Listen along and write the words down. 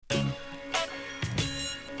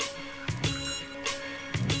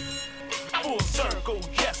circle,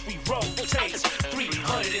 yes, we rotate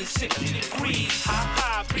 360 degrees. Ha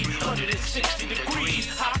ha, 360 degrees.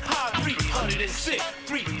 Ha ha,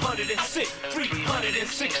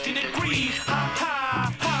 360 degrees. Ha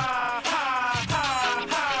ha, ha, ha, ha,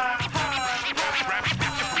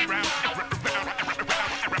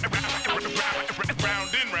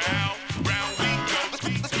 round and round we go.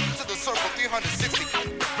 To the circle, 360.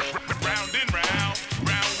 Round and round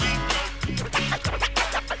we go.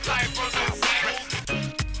 Life was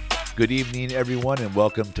insane. Good evening, everyone, and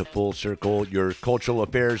welcome to Full Circle, your cultural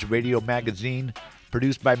affairs radio magazine,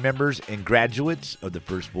 produced by members and graduates of the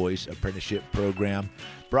First Voice Apprenticeship Program,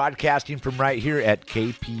 broadcasting from right here at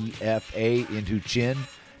KPFA in Huichin.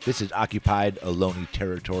 This is occupied Ohlone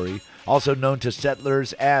territory, also known to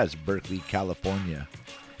settlers as Berkeley, California.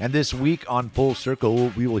 And this week on Full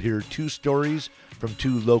Circle, we will hear two stories from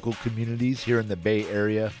two local communities here in the Bay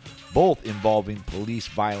Area, both involving police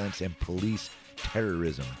violence and police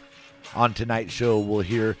terrorism. On tonight's show, we'll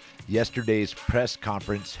hear yesterday's press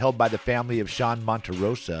conference held by the family of Sean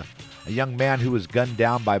Monterrosa, a young man who was gunned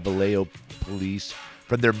down by Vallejo police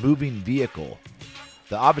from their moving vehicle.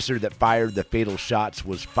 The officer that fired the fatal shots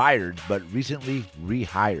was fired but recently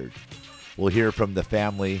rehired. We'll hear from the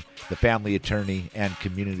family attorney, and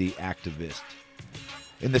community activist.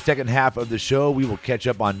 In the second half of the show, we will catch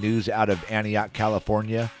up on news out of Antioch,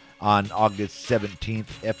 California. On August 17th,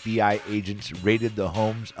 FBI agents raided the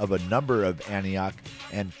homes of a number of Antioch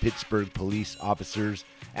and Pittsburg police officers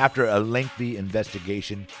after a lengthy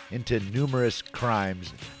investigation into numerous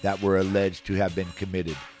crimes that were alleged to have been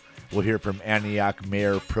committed. We'll hear from Antioch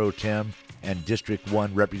Mayor Pro-Tem and District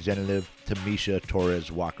 1 Representative Tamisha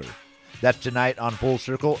Torres Walker. That's tonight on Full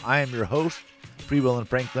Circle. I am your host, Free Will and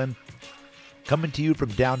Franklin, coming to you from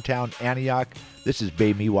downtown Antioch. This is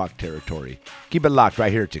Bay Miwok territory. Keep it locked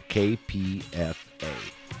right here to KPFA.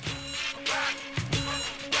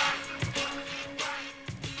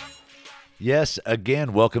 Yes,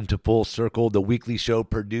 again, welcome to Full Circle, the weekly show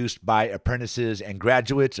produced by apprentices and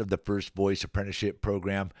graduates of the First Voice Apprenticeship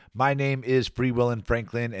Program. My name is Free Will and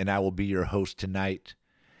Franklin, and I will be your host tonight.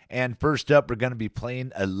 And first up, we're going to be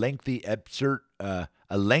playing a lengthy excerpt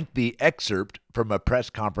from a press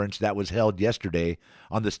conference that was held yesterday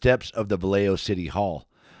on the steps of the Vallejo City Hall.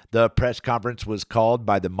 The press conference was called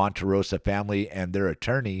by the Monterrosa family and their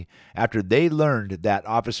attorney after they learned that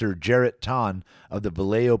Officer Jarrett Ton of the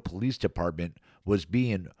Vallejo Police Department was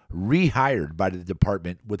being rehired by the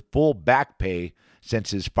department with full back pay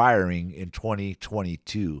since his firing in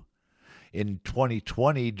 2022. In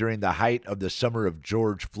 2020, during the height of the Summer of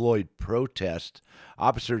George Floyd protest,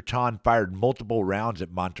 Officer Ton fired multiple rounds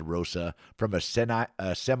at Monterrosa from a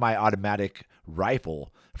semi-automatic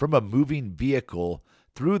rifle from a moving vehicle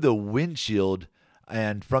through the windshield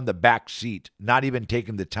and from the back seat, not even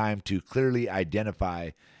taking the time to clearly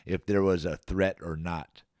identify if there was a threat or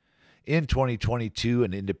not. In 2022,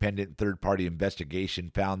 an independent third-party investigation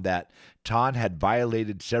found that Ton had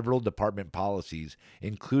violated several department policies,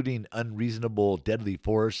 including unreasonable deadly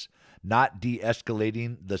force, not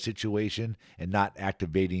de-escalating the situation, and not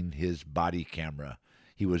activating his body camera.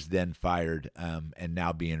 He was then fired and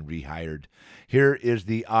now being rehired. Here is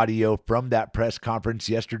the audio from that press conference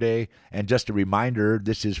yesterday. And just a reminder,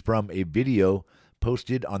 this is from a video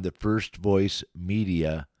posted on the First Voice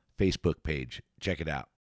Media Facebook page. Check it out.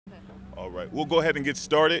 All right, we'll go ahead and get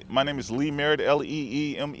started. My name is Lee Merritt,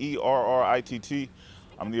 Leemerritt.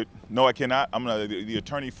 I'm the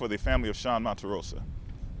attorney for the family of Sean Monterrosa.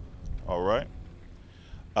 All right.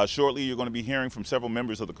 Shortly, you're going to be hearing from several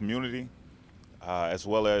members of the community, as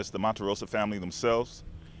well as the Monterrosa family themselves.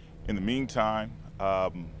 In the meantime,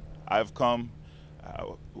 I've come,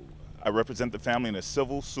 I represent the family in a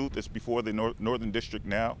civil suit that's before the Northern District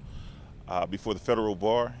now, before the federal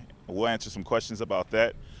bar. We'll answer some questions about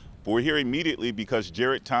that. But we're here immediately because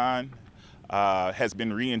Jarrett Ton has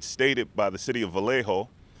been reinstated by the city of Vallejo.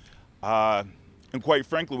 And quite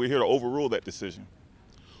frankly, we're here to overrule that decision.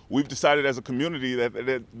 We've decided as a community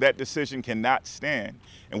that decision cannot stand,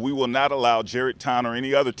 and we will not allow Jarrett Ton or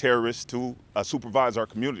any other terrorists to supervise our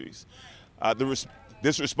communities.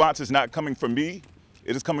 This response is not coming from me.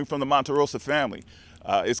 It is coming from the Monterrosa family.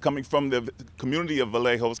 It's coming from the community of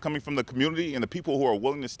Vallejo. It's coming from the community and the people who are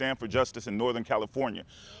willing to stand for justice in Northern California.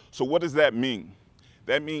 So what does that mean?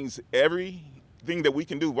 That means everything that we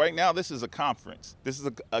can do. Right now, this is a conference. This is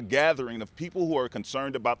a gathering of people who are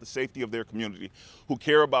concerned about the safety of their community, who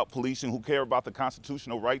care about policing, who care about the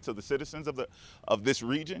constitutional rights of the citizens of this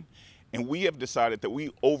region. And we have decided that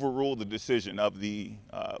we overrule the decision of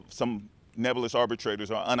some nebulous arbitrators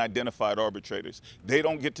or unidentified arbitrators. They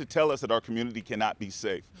don't get to tell us that our community cannot be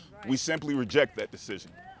safe. Right. We simply reject that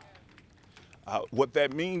decision. What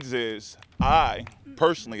that means is I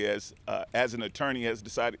personally, as an attorney, has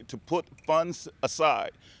decided to put funds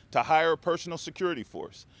aside to hire a personal security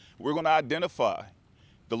force. We're going to identify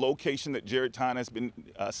the location that Jared Tyne has been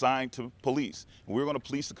assigned to police. And we're going to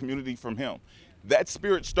police the community from him. That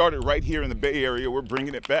spirit started right here in the Bay Area. We're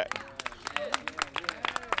bringing it back.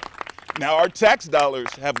 Now, our tax dollars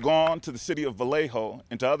have gone to the city of Vallejo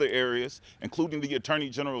and to other areas, including the Attorney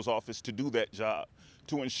General's office, to do that job,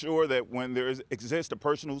 to ensure that when there exists a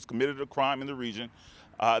person who's committed a crime in the region,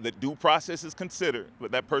 that due process is considered,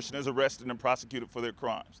 but that person is arrested and prosecuted for their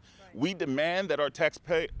crimes. We demand that our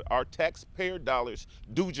taxpayer dollars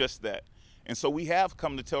do just that. And so we have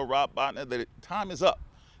come to tell Rob Bonta that time is up.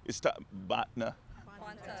 It's time, Bonta.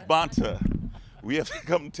 We have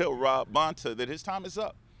come to tell Rob Bonta that his time is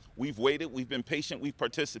up. We've waited, we've been patient, we've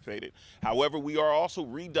participated. However, we are also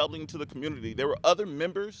redoubling to the community. There were other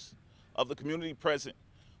members of the community present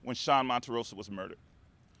when Sean Monterrosa was murdered.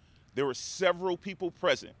 There were several people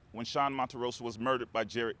present when Sean Monterrosa was murdered by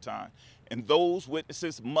Jared Tyne, and those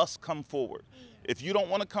witnesses must come forward. If you don't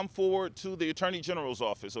want to come forward to the Attorney General's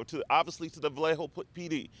office or obviously to the Vallejo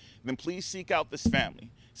PD, then please seek out this family,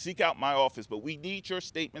 seek out my office, but we need your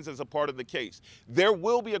statements as a part of the case. There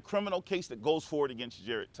will be a criminal case that goes forward against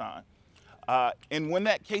Jared Tyne. And when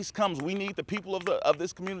that case comes, we need the people of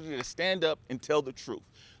this community to stand up and tell the truth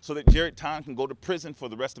so that Jared Tyne can go to prison for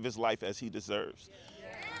the rest of his life as he deserves.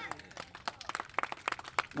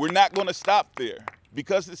 We're not going to stop there.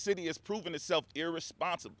 Because the city has proven itself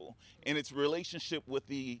irresponsible in its relationship with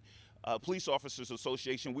the Police Officers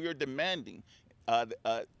Association, we are demanding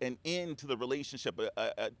an end to the relationship,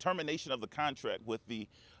 a termination of the contract with the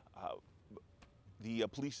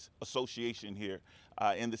Police Association here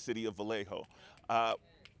in the city of Vallejo.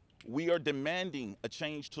 We are demanding a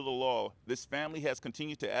change to the law. This family has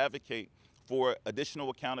continued to advocate for additional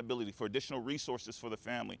accountability, for additional resources for the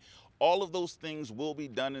family. All of those things will be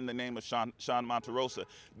done in the name of Sean Monterrosa,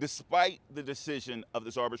 despite the decision of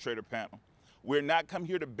this arbitrator panel. We're not come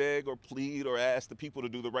here to beg or plead or ask the people to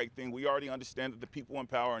do the right thing. We already understand that the people in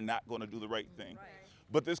power are not going to do the right thing.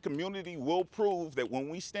 But this community will prove that when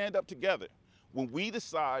we stand up together, when we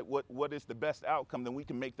decide what is the best outcome, then we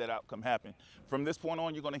can make that outcome happen. From this point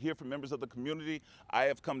on, you're going to hear from members of the community. I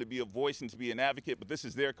have come to be a voice and to be an advocate, but this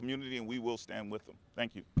is their community, and we will stand with them.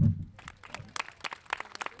 Thank you.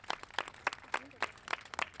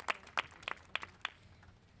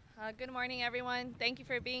 Good morning, everyone. Thank you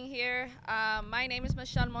for being here. My name is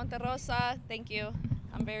Sean Monterrosa. Thank you.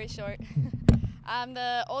 I'm very short. I'm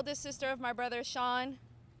the oldest sister of my brother, Sean.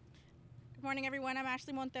 Good morning, everyone. I'm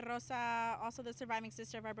Ashley Monterrosa, also the surviving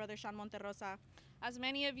sister of our brother, Sean Monterrosa. As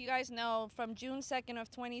many of you guys know, from June 2nd of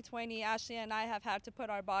 2020, Ashley and I have had to put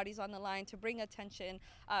our bodies on the line to bring attention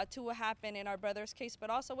to what happened in our brother's case, but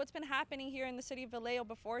also what's been happening here in the city of Vallejo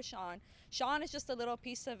before Sean. Sean is just a little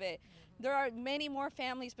piece of it. There are many more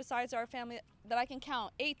families besides our family that I can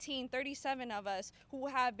count, 37 of us, who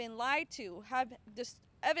have been lied to, have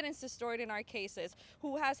evidence distorted in our cases,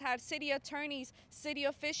 who has had city attorneys, city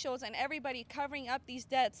officials, and everybody covering up these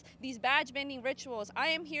deaths, these badge-bending rituals. I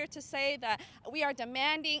am here to say that we are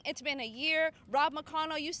demanding, it's been a year. Rob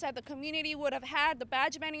McConnell, you said the community would have had the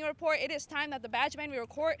badge-bending report. It is time that the badge-bending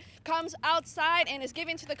report comes outside and is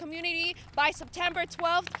given to the community by September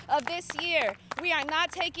 12th of this year. We are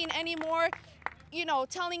not taking any more,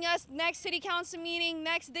 telling us next city council meeting,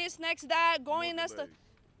 next this, next that, going us to...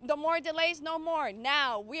 The more delays, no more.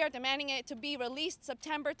 Now, we are demanding it to be released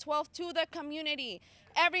September 12th to the community.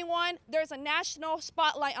 Everyone, there's a national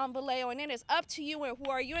spotlight on Vallejo, and it is up to you, who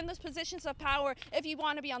are you in those positions of power, if you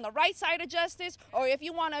want to be on the right side of justice or if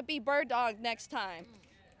you want to be bird dog next time.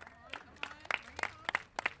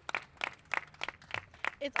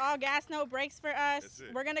 It's all gas, no brakes for us.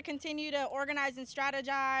 We're going to continue to organize and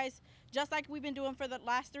strategize, just like we've been doing for the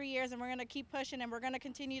last 3 years, and we're going to keep pushing, and we're going to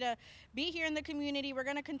continue to be here in the community.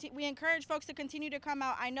 We encourage folks to continue to come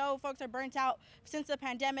out. I know folks are burnt out since the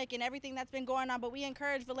pandemic and everything that's been going on, but we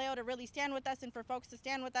encourage Vallejo to really stand with us and for folks to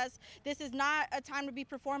stand with us. This is not a time to be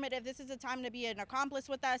performative. This is a time to be an accomplice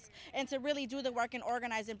with us and to really do the work and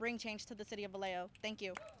organize and bring change to the city of Vallejo. Thank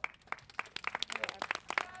you.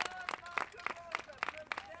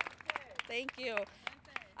 Thank you.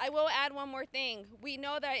 I will add one more thing. We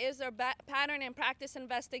know there is a pattern and practice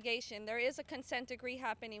investigation. There is a consent decree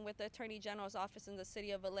happening with the Attorney General's office in the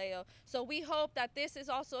city of Vallejo. So we hope that this is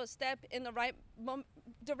also a step in the right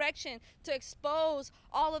direction to expose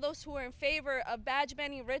all of those who are in favor of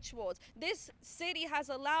badge-bending rituals. This city has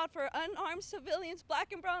allowed for unarmed civilians,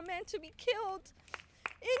 black and brown men, to be killed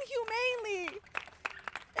inhumanely.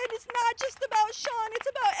 And it's not just about Sean, it's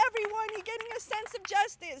about everyone getting a sense of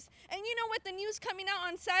justice. And you know what, the news coming out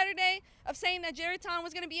on Saturday of saying that Jared Tom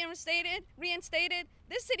was going to be reinstated,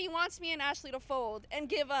 this city wants me and Ashley to fold and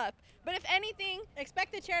give up. But if anything,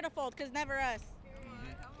 expect the chair to fold, because never us.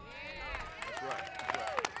 That's right.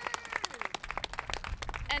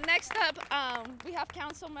 And next up, we have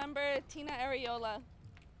Council Member Tina Areola.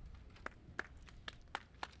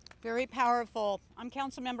 Very powerful. I'm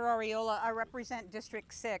Councilmember Areola. I represent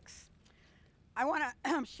District 6. I want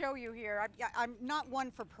to show you here. I'm not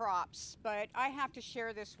one for props, but I have to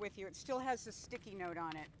share this with you. It still has a sticky note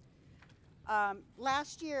on it.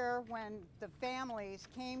 Last year, when the families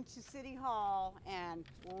came to City Hall and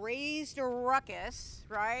raised a ruckus,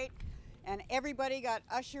 right? And everybody got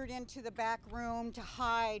ushered into the back room to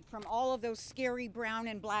hide from all of those scary brown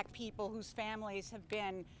and black people whose families have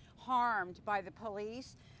been harmed by the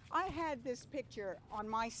police. I had this picture on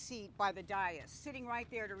my seat by the dais, sitting right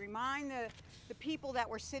there to remind the people that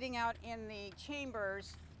were sitting out in the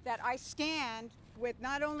chambers that I stand with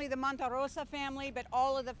not only the Monterrosa family, but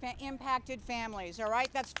all of the impacted families, all right?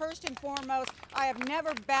 That's first and foremost. I have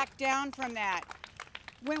never backed down from that.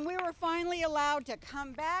 When we were finally allowed to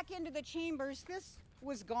come back into the chambers, this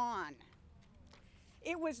was gone.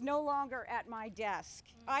 It was no longer at my desk.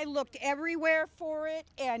 I looked everywhere for it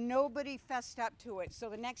and nobody fessed up to it. So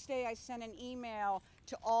the next day I sent an email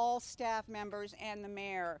to all staff members and the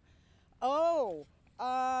mayor. Yeah,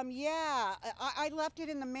 I left it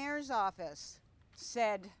in the mayor's office,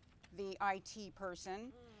 said the IT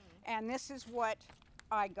person. And this is what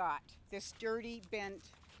I got, this dirty, bent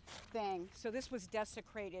thing. So this was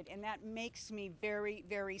desecrated, and that makes me very,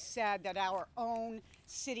 very sad that our own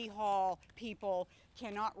City Hall people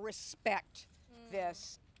cannot respect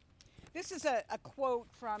this. This is a quote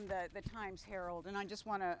from the Times Herald, and I just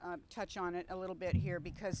want to touch on it a little bit here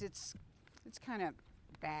because it's kind of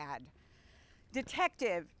bad.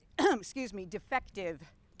 Defective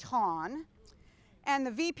Ton and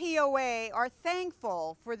the VPOA are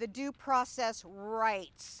thankful for the due process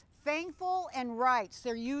rights. Thankful and rights,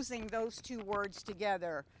 they're using those two words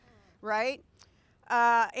together, right?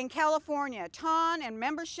 In California, TON and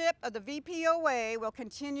membership of the VPOA will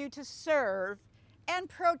continue to serve and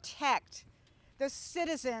protect the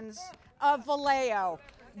citizens of Vallejo.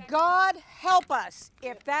 God help us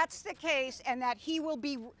if that's the case and that he will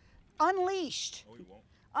be unleashed,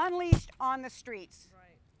 unleashed on the streets,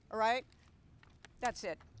 all right? That's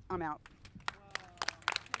it, I'm out.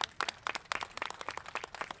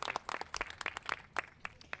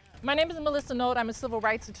 My name is Melissa Nold. I'm a civil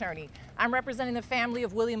rights attorney. I'm representing the family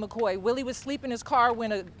of Willie McCoy. Willie was asleep in his car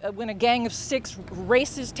when a gang of 6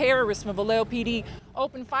 racist terrorists from Vallejo PD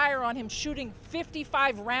opened fire on him, shooting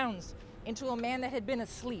 55 rounds into a man that had been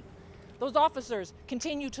asleep. Those officers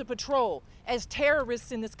continue to patrol as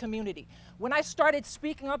terrorists in this community. When I started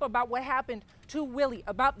speaking up about what happened to Willie,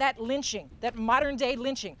 about that lynching, that modern day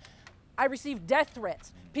lynching, I received death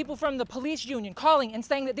threats. People from the police union calling and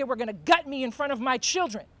saying that they were gonna gut me in front of my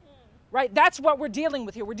children. Right? That's what we're dealing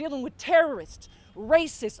with here. We're dealing with terrorists,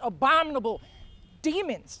 racists, abominable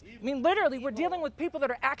demons. I mean, literally, we're dealing with people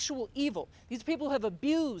that are actual evil. These people have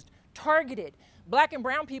abused, targeted black and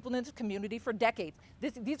brown people in this community for decades.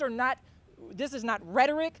 This is not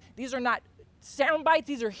rhetoric. These are not sound bites.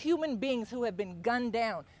 These are human beings who have been gunned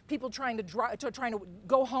down. People trying to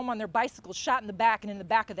go home on their bicycles, shot in the back and in the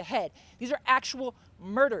back of the head. These are actual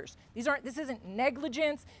murders. This isn't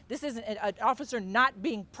negligence. This isn't an officer not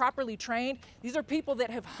being properly trained. These are people that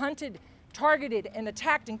have hunted, targeted, and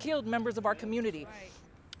attacked and killed members of our community. Right.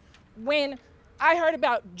 When I heard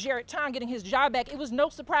about Jared Tom getting his job back, it was no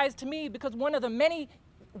surprise to me because one of the many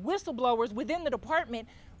whistleblowers within the department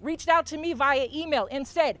reached out to me via email and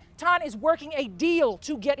said, Ton is working a deal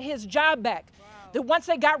to get his job back. Wow. That once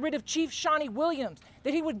they got rid of Chief Shawnee Williams,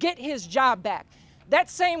 that he would get his job back. That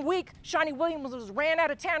same week, Shawnee Williams was ran out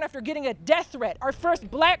of town after getting a death threat. Our first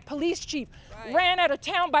black police chief ran out of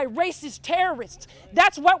town by racist terrorists.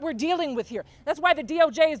 That's what we're dealing with here. That's why the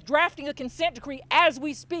DOJ is drafting a consent decree as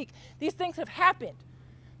we speak. These things have happened.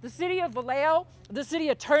 The city of Vallejo, the city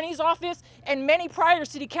attorney's office, and many prior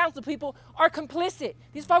city council people are complicit.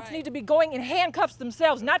 These folks need to be going in handcuffs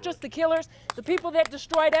themselves, not just the killers, the people that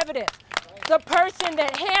destroyed evidence. The person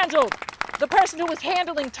who was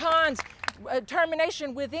handling Ton's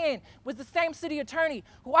termination within was the same city attorney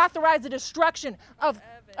who authorized the destruction of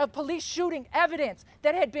police shooting evidence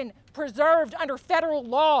that had been preserved under federal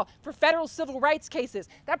law for federal civil rights cases.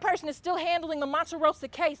 That person is still handling the Monterrosa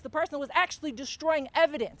case. The person was actually destroying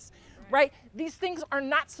evidence, right? These things are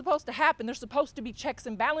not supposed to happen. They're supposed to be checks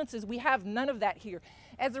and balances. We have none of that here.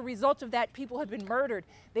 As a result of that, people have been murdered.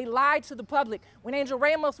 They lied to the public. When Angel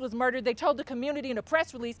Ramos was murdered, they told the community in a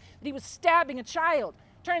press release that he was stabbing a child.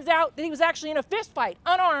 Turns out that he was actually in a fist fight,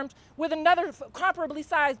 unarmed, with another comparably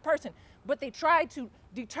sized person. But they tried to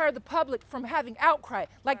deter the public from having outcry,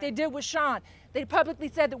 like they did with Sean. They publicly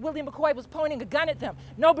said that Willie McCoy was pointing a gun at them.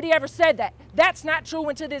 Nobody ever said that. That's not true,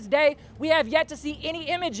 and to this day, we have yet to see any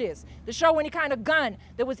images to show any kind of gun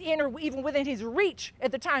that was in or even within his reach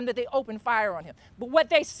at the time that they opened fire on him. But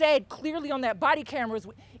what they said clearly on that body camera is,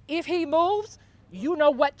 if he moves, you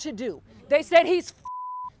know what to do. They said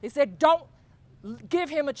they said, don't give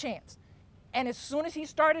him a chance. And as soon as he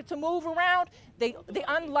started to move around, they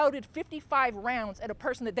unloaded 55 rounds at a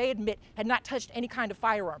person that they admit had not touched any kind of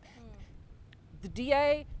firearm. The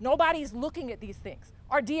DA, nobody's looking at these things.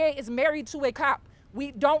 Our DA is married to a cop.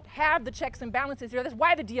 We don't have the checks and balances here. That's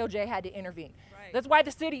why the DOJ had to intervene. Right. That's why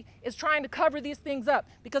the city is trying to cover these things up,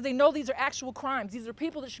 because they know these are actual crimes. These are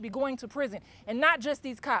people that should be going to prison, and not just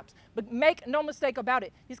these cops. But make no mistake about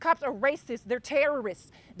it, these cops are racist, they're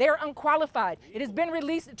terrorists, they're unqualified. It has been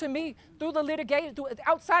released to me through the litigation,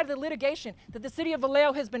 outside of the litigation, that the city of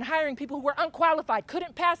Vallejo has been hiring people who were unqualified,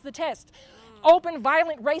 couldn't pass the test. Open,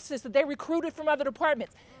 violent racists that they recruited from other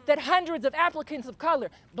departments, that hundreds of applicants of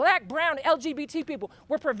color, black, brown, LGBT people,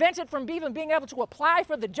 were prevented from even being able to apply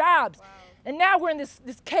for the jobs. Wow. And now we're in this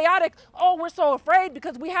chaotic, oh, we're so afraid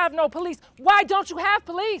because we have no police. Why don't you have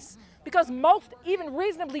police? Because most even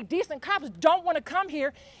reasonably decent cops don't want to come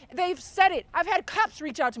here. They've said it. I've had cops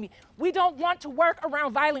reach out to me. We don't want to work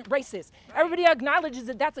around violent racists. Everybody acknowledges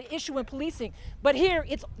that that's an issue in policing. But here,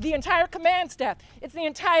 it's the entire command staff. It's the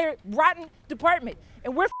entire rotten department.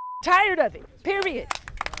 And we're tired of it, period.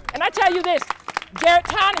 And I tell you this, Garrett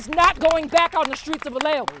Town is not going back on the streets of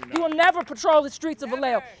Vallejo. He will never patrol the streets of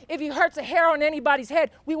Vallejo. If he hurts a hair on anybody's head,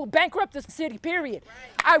 we will bankrupt this city, period.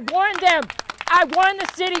 I warned them. I warned the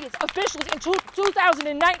city officials in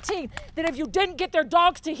 2019 that if you didn't get their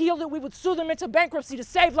dogs to heel, that we would sue them into bankruptcy to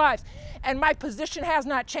save lives. And my position has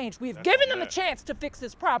not changed. We've given them a chance to fix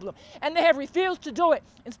this problem, and they have refused to do it.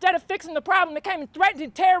 Instead of fixing the problem, they came and threatened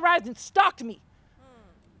and terrorized and stalked me.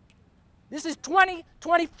 This is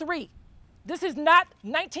 2023. This is not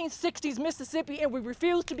 1960s Mississippi, and we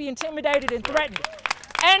refuse to be intimidated and threatened.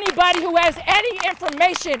 Anybody who has any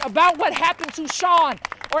information about what happened to Sean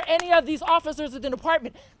or any of these officers of the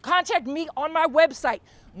department, contact me on my website,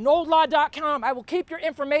 nolaw.com. I will keep your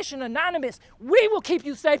information anonymous. We will keep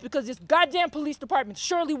you safe, because this goddamn police department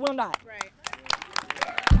surely will not. Right.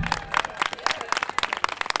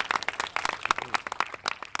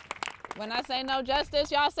 When I say no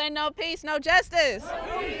justice, y'all say no peace. No justice.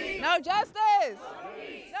 No peace. No justice. No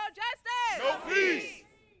peace. No justice. No peace.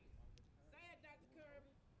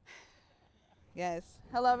 Yes.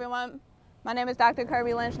 Hello, everyone. My name is Dr.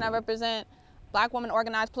 Kirby Lynch, and I represent Black Women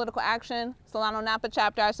Organized Political Action, Solano Napa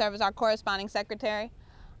chapter. I serve as our corresponding secretary.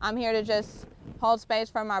 I'm here to just hold space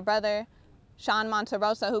for my brother, Sean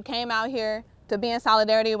Monterrosa, who came out here to be in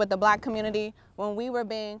solidarity with the Black community when we were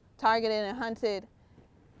being targeted and hunted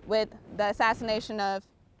with the assassination of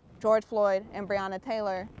George Floyd and Breonna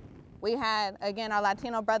Taylor. We had, again, our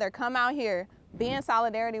Latino brother come out here, be in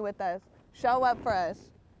solidarity with us, show up for us,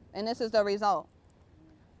 and this is the result.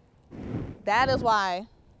 That is why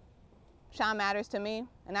Sean matters to me,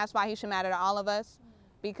 and that's why he should matter to all of us,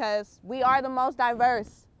 because we are the most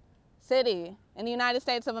diverse city in the United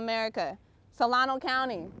States of America. Solano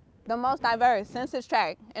County, the most diverse census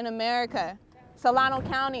tract in America. Solano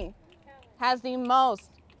County has the most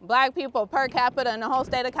Black people per capita in the whole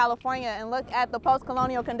state of California, and look at the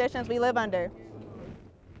post-colonial conditions we live under.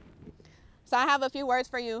 So I have a few words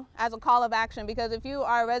for you as a call of action, because if you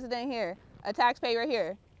are a resident here, a taxpayer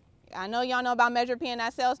here, I know y'all know about Measure P and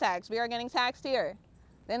that sales tax. We are getting taxed here.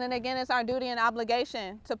 Then and again, it's our duty and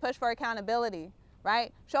obligation to push for accountability,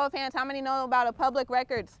 right? Show of hands, how many know about a public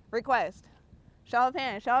records request? Show of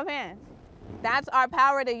hands, show of hands. That's our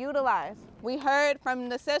power to utilize. We heard from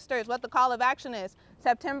the sisters what the call of action is.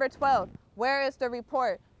 September 12th, where is the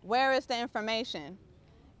report? Where is the information?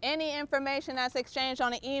 Any information that's exchanged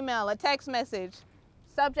on an email, a text message,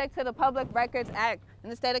 subject to the Public Records Act in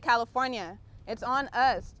the state of California. It's on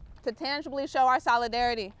us to tangibly show our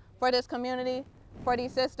solidarity for this community, for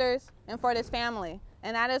these sisters, and for this family.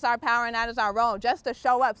 And that is our power and that is our role, just to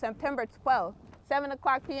show up September 12th, 7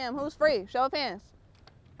 o'clock p.m. Who's free? Show of hands.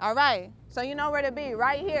 All right, so you know where to be,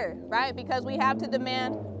 right here, right? Because we have to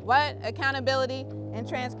demand what? Accountability and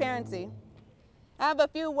transparency. I have a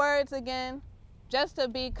few words again, just to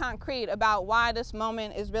be concrete about why this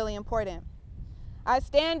moment is really important. I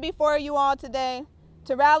stand before you all today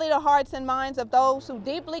to rally the hearts and minds of those who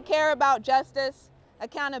deeply care about justice,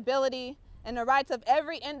 accountability, and the rights of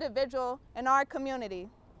every individual in our community.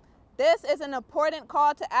 This is an important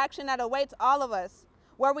call to action that awaits all of us,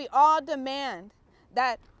 where we all demand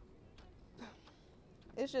that,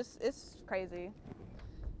 it's crazy.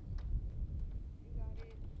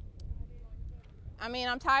 I mean,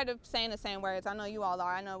 I'm tired of saying the same words. I know you all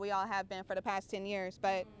are. I know we all have been for the past 10 years,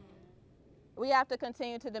 but we have to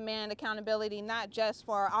continue to demand accountability, not just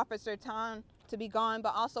for Officer Tom to be gone,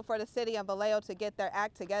 but also for the city of Vallejo to get their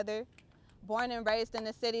act together. Born and raised in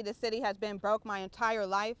the city has been broke my entire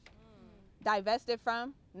life, divested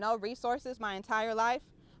from, no resources my entire life,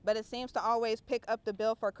 but it seems to always pick up the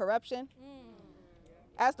bill for corruption.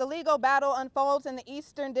 As the legal battle unfolds in the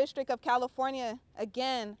Eastern District of California,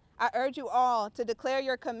 again, I urge you all to declare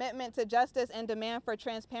your commitment to justice and demand for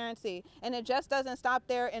transparency. And it just doesn't stop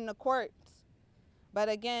there in the courts. But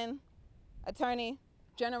again, Attorney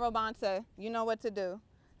General Bonta, you know what to do.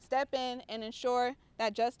 Step in and ensure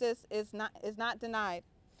that justice is not denied.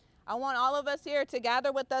 I want all of us here to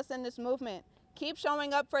gather with us in this movement. Keep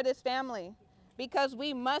showing up for this family, because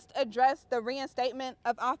we must address the reinstatement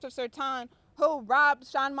of Officer Tom, who robbed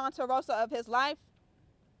Sean Monterrosa of his life.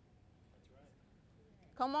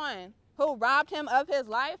 Come on, who robbed him of his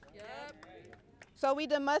life? Yep. So we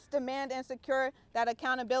must demand and secure that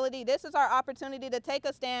accountability. This is our opportunity to take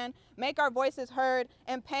a stand, make our voices heard,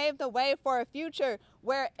 and pave the way for a future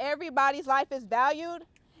where everybody's life is valued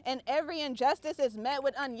and every injustice is met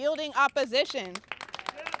with unyielding opposition.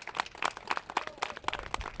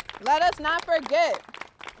 Let us not forget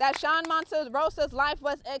that Sean Monterrosa's life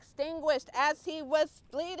was extinguished as he was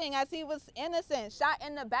bleeding, as he was innocent, shot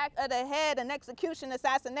in the back of the head, an execution,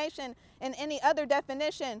 assassination, and any other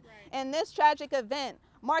definition. Right. And this tragic event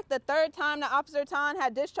marked the third time that Officer Tom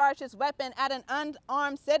had discharged his weapon at an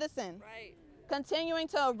unarmed citizen, right, continuing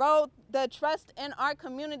to erode the trust in our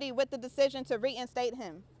community with the decision to reinstate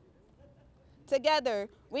him. Together,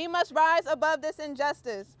 we must rise above this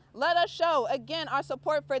injustice. Let us show, again, our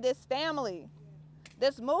support for this family.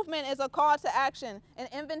 This movement is a call to action, an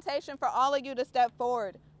invitation for all of you to step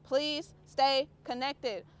forward. Please stay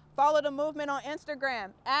connected. Follow the movement on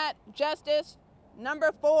Instagram at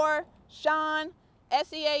justice4Sean,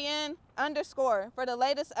 SEAN_, for the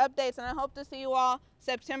latest updates. And I hope to see you all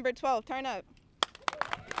September 12th. Turn up.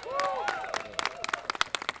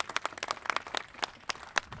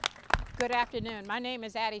 Good afternoon. My name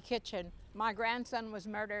is Addie Kitchen. My grandson was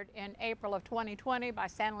murdered in April of 2020 by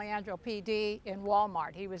San Leandro PD in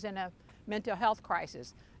Walmart. He was in a mental health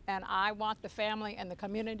crisis. And I want the family and the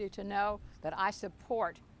community to know that I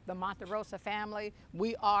support the Monterrosa family.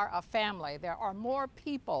 We are a family. There are more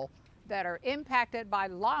people that are impacted by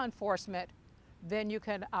law enforcement than you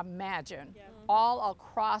can imagine, all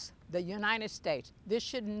across the United States. This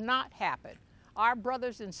should not happen. Our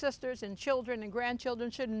brothers and sisters and children and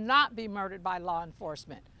grandchildren should not be murdered by law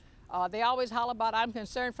enforcement. They always holler about, I'm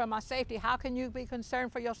concerned for my safety. How can you be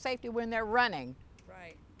concerned for your safety when they're running?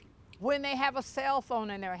 Right. When they have a cell phone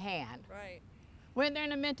in their hand. Right. When they're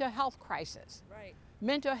in a mental health crisis. Right.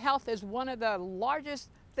 Mental health is one of the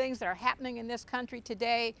largest things that are happening in this country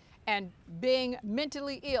today, and being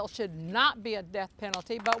mentally ill should not be a death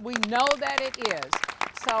penalty, but we know that it is.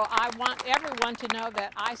 So I want everyone to know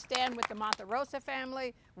that I stand with the Monterrosa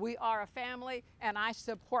family. We are a family, and I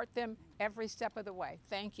support them every step of the way.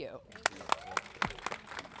 Thank you.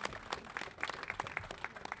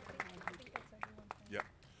 Yeah.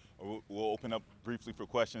 We'll open up briefly for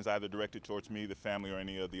questions, either directed towards me, the family, or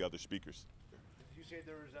any of the other speakers. Did you say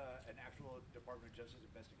there was an actual Department of Justice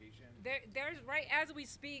investigation? There's right as we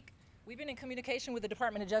speak. We've been in communication with the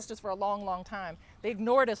Department of Justice for a long, long time. They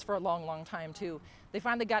ignored us for a long, long time, too. They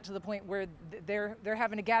finally got to the point where they're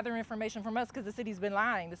having to gather information from us because the city's been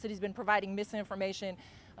lying. The city's been providing misinformation,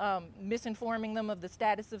 misinforming them of the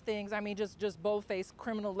status of things. I mean, just bold-faced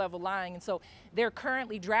criminal level lying. And so they're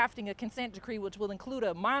currently drafting a consent decree which will include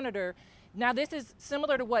a monitor. Now, this is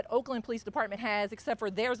similar to what Oakland Police Department has, except for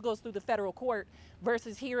theirs goes through the federal court,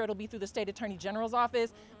 versus here it'll be through the State Attorney General's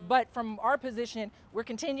office. But from our position, we're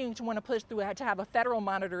continuing to want to push through to have a federal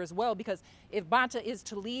monitor as well, because if Bonta is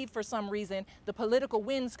to leave for some reason, the political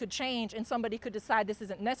winds could change and somebody could decide this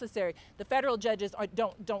isn't necessary. The federal judges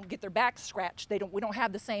don't get their backs scratched. We don't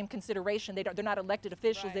have the same consideration. They're not elected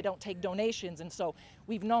officials. Right. They don't take donations. And so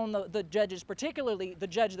we've known the judges, particularly the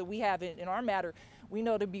judge that we have in our matter, we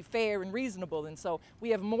know to be fair and reasonable. And so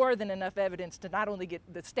we have more than enough evidence to not only get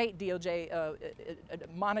the state DOJ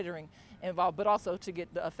monitoring involved, but also to get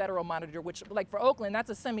a federal monitor, which, like for Oakland, that's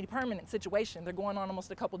a semi-permanent situation. They're going on almost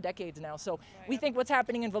a couple decades now. So we think what's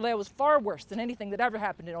happening in Vallejo is far worse than anything that ever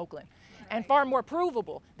happened in Oakland, and far more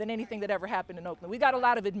provable than anything that ever happened in Oakland. We got a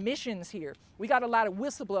lot of admissions here. We got a lot of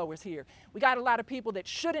whistleblowers here. We got a lot of people that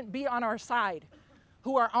shouldn't be on our side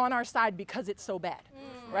who are on our side because it's so bad,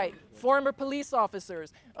 right? Former police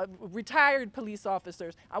officers, retired police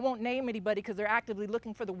officers. I won't name anybody because they're actively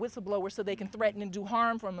looking for the whistleblower so they can threaten and do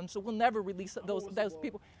harm from them. So we'll never release those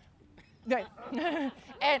people. Right.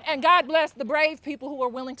 and God bless the brave people who are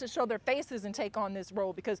willing to show their faces and take on this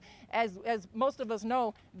role, because as most of us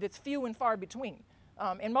know, it's few and far between.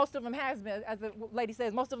 And most of them has been, as the lady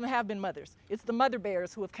says, most of them have been mothers. It's the mother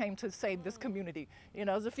bears who have came to save this community. You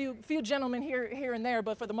know, there's a few gentlemen here and there,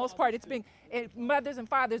 but for the most part, it's been mothers and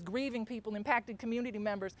fathers, grieving people, impacted community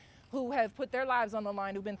members who have put their lives on the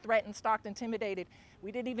line, who've been threatened, stalked, intimidated.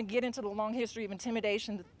 We didn't even get into the long history of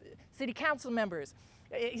intimidation. City council members,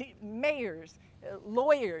 mayors,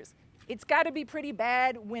 lawyers. It's got to be pretty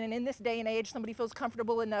bad when in this day and age somebody feels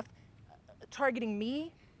comfortable enough targeting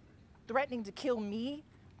me, threatening to kill me.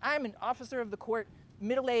 I'm an officer of the court,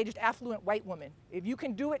 middle-aged, affluent white woman. If you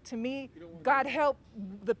can do it to me, God help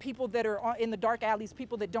the people that are in the dark alleys,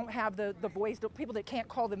 people that don't have the voice, the people that can't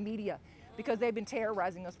call the media, because they've been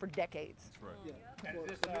terrorizing us for decades. That's right. And is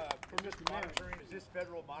this, from this monitoring, is this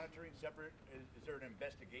federal monitoring separate? Is there an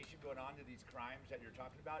investigation going on to these crimes that you're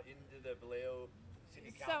talking about into the Vallejo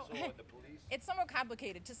City Council and the police? It's somewhat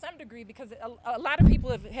complicated to some degree, because a lot of people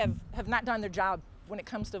have not done their job when it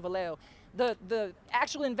comes to Vallejo. The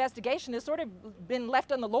actual investigation has sort of been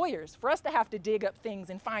left on the lawyers for us to have to dig up things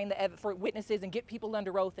and find for witnesses and get people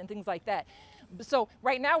under oath and things like that. So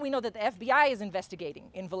right now we know that the FBI is investigating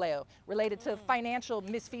in Vallejo related to financial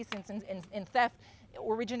misfeasance and theft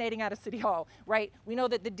originating out of City Hall, right? We know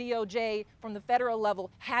that the DOJ from the federal level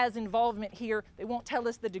has involvement here. They won't tell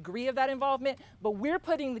us the degree of that involvement, but we're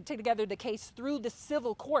putting together the case through the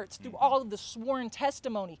civil courts, through all of the sworn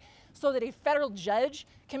testimony, so that a federal judge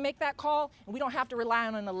can make that call, and we don't have to rely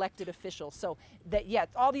on an elected official. So that, yeah,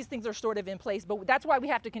 all these things are sort of in place, but that's why we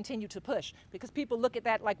have to continue to push, because people look at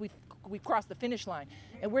that like we've crossed the finish line,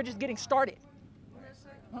 and we're just getting started.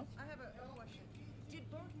 Huh? I have a question. Did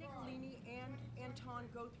both Nicolini and Anton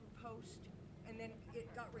go through post, and then it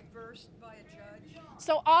got reversed by a judge?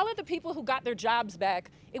 So all of the people who got their jobs back,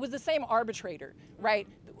 it was the same arbitrator, right?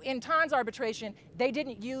 In Ton's arbitration, they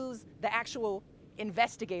didn't use the actual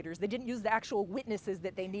investigators. They didn't use the actual witnesses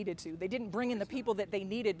that they needed to. They didn't bring in the people that they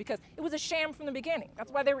needed, because it was a sham from the beginning.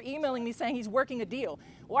 That's why they were emailing me saying he's working a deal.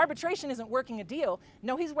 Well, arbitration isn't working a deal.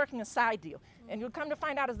 No, he's working a side deal. And you'll come to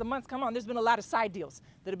find out as the months come on, there's been a lot of side deals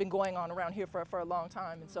that have been going on around here for a long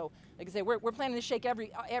time. And so, like I say, we're planning to shake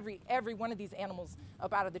every one of these animals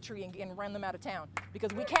up out of the tree and run them out of town,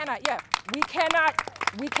 because we cannot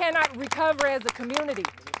recover as a community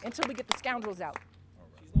until we get the scoundrels out.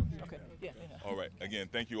 Okay. Yeah. All right. Again,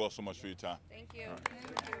 thank you all so much for your time. Thank you.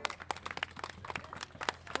 Thank you.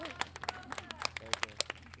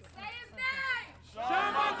 Say his name!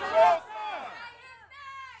 Sean Monterrosa!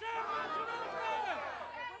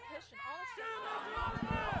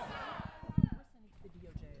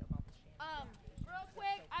 Real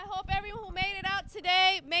quick, I hope everyone who made it out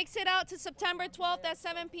today makes it out to September 12th at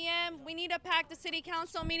 7 p.m. We need to pack the city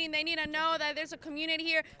council meeting. They need to know that there's a community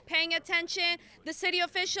here paying attention. The city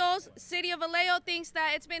officials, City of Vallejo, thinks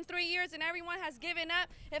that it's been 3 years and everyone has given up.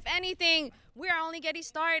 If anything, we are only getting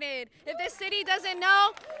started. If the city doesn't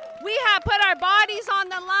know, we have put our bodies on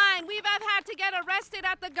the line. We've had to get arrested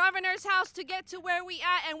at the governor's house to get to where we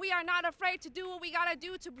at, and we are not afraid to do what we gotta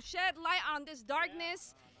do to shed light on this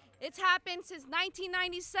darkness. It's happened since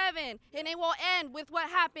 1997, and it will end with what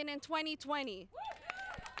happened in 2020.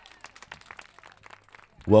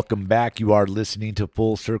 Welcome back. You are listening to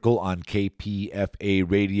Full Circle on KPFA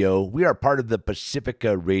Radio. We are part of the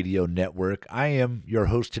Pacifica Radio Network. I am your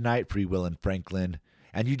host tonight, Free Will and Franklin,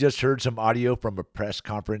 and you just heard some audio from a press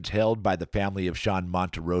conference held by the family of Sean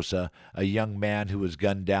Monterrosa, a young man who was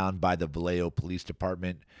gunned down by the Vallejo Police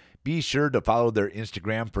Department. Be sure to follow their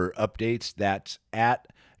Instagram for updates. That's at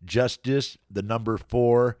Justice,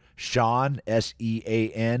 4, Sean,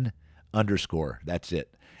 SEAN _. That's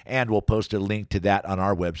it. And we'll post a link to that on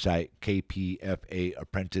our website,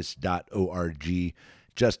 kpfaapprentice.org,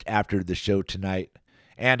 just after the show tonight.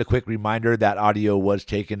 And a quick reminder, that audio was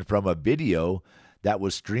taken from a video that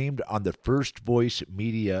was streamed on the First Voice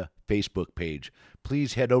Media Facebook page.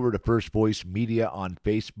 Please head over to First Voice Media on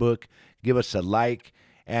Facebook, give us a like,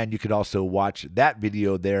 and you can also watch that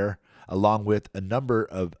video there, along with a number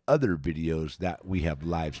of other videos that we have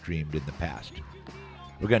live streamed in the past.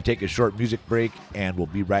 We're going to take a short music break, and we'll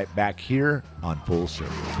be right back here on Full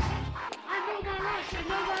Circle.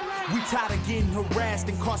 We tired of getting harassed,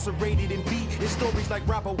 incarcerated, and beat. It's stories like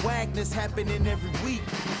Robert Wagner's happening every week.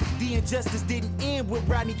 The injustice didn't end with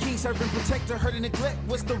Rodney King serving protector, hurt and neglect.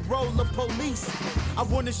 What's the role of police? I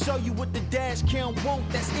want to show you what the dash cam won't.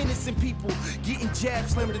 That's innocent people getting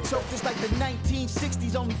jabbed, slammed, and choked. It's like the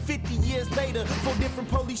 1960s, only 50 years later. 4 different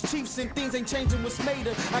police chiefs and things ain't changing what's made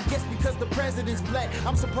of. I guess because the president's black,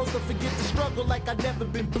 I'm supposed to forget the struggle like I've never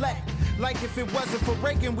been black. Like if it wasn't for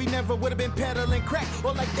Reagan, we never would have been peddling crack.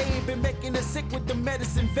 Or like they ain't been making us sick with the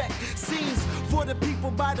medicine vaccines. For the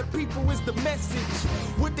people, by the people is the message.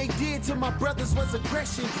 What they did to my brothers was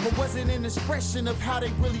aggression, or was it an expression of how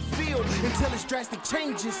they really feel? Until it's drastic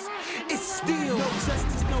changes, it's still no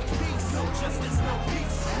justice, no peace. No justice, no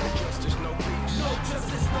peace. No justice, no peace. No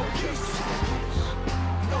justice, no peace.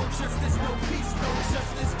 No justice, no peace. No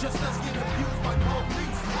justice, just us get abused by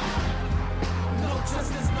police. No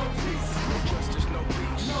justice, no peace. No justice, no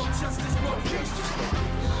peace. No justice, no peace.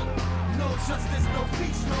 No justice, no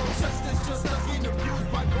peace. No justice, just us getting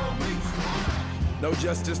abused by police. No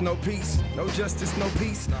justice, no peace. No justice, no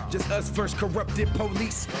peace. Just us versus corrupted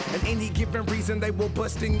police. And any given reason they will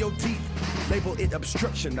bust in your teeth. Label it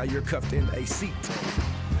obstruction, now you're cuffed in a seat.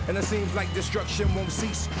 And it seems like destruction won't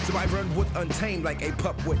cease. So I run with untamed like a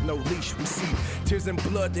pup with no leash. We see tears and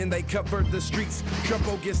blood and they cover the streets.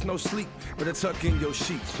 Trouble gets no sleep, but a tuck in your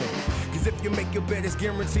sheets. Cause if you make your bed, it's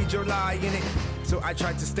guaranteed you'll lie in it. So I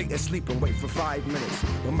tried to stay asleep and wait for 5 minutes.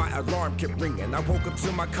 When my alarm kept ringing, I woke up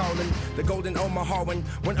to my calling. The golden Omahawan,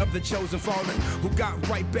 one of the chosen fallen, who got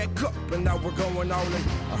right back up and now we're going all in.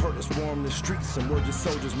 I heard us swarm the streets and we're just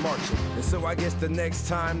soldiers marching. And so I guess the next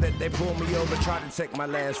time that they pull me over, try to take my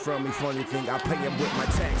last from me. Funny thing, I pay them with my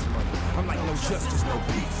tax money. I'm like, no justice, no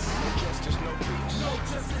peace. No justice, no peace. No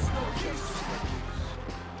justice, no peace.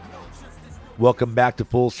 Welcome back to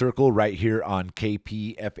Full Circle right here on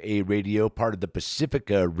KPFA Radio, part of the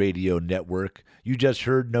Pacifica Radio Network. You just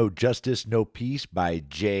heard No Justice, No Peace by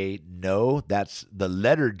J No. That's the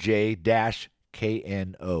letter J dash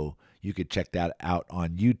KNO. You could check that out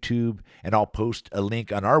on YouTube, and I'll post a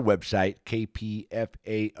link on our website,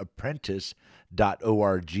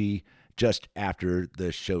 kpfaapprentice.org, just after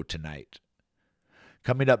the show tonight.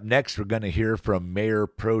 Coming up next, we're going to hear from Mayor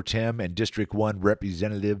Pro-Tem and District 1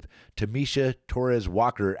 Representative Tamisha Torres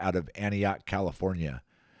Walker out of Antioch, California.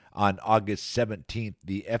 On August 17th,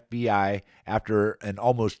 the FBI, after an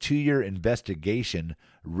almost 2-year investigation,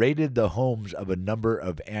 raided the homes of a number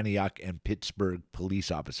of Antioch and Pittsburg police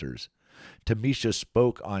officers. Tamisha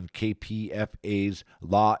spoke on KPFA's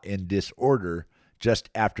Law and Disorder just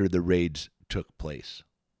after the raids took place.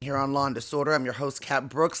 Here on Law and Disorder, I'm your host, Kat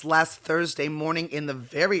Brooks. Last Thursday morning, in the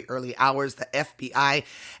very early hours, the FBI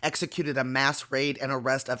executed a mass raid and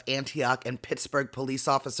arrest of Antioch and Pittsburg police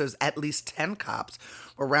officers. At least 10 cops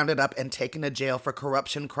were rounded up and taken to jail for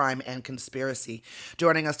corruption, crime, and conspiracy.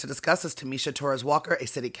 Joining us to discuss is Tamisha Torres Walker, a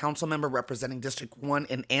city council member representing District 1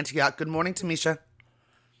 in Antioch. Good morning, Tamisha.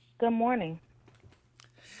 Good morning.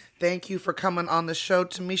 Thank you for coming on the show.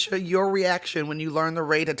 Tamisha, your reaction when you learned the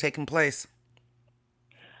raid had taken place?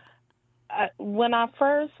 When I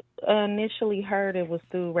first initially heard it was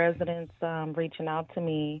through residents reaching out to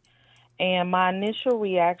me, and my initial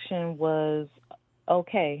reaction was,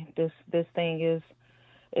 okay, this thing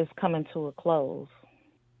is coming to a close.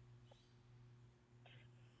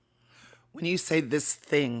 When you say this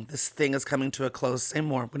thing is coming to a close, say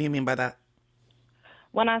more. What do you mean by that?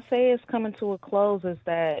 When I say it's coming to a close is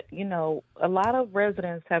that, a lot of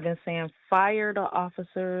residents have been saying, fire the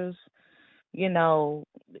officers,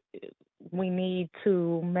 we need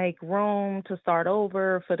to make room to start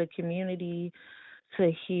over for the community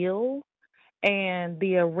to heal. And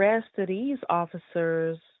the arrest of these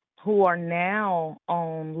officers who are now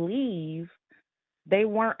on leave, they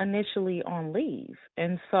weren't initially on leave.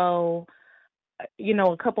 And so,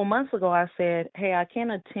 a couple months ago, I said, hey, I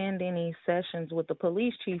can't attend any sessions with the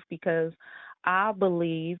police chief because I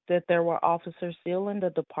believe that there were officers still in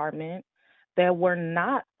the department that were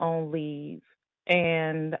not on leave.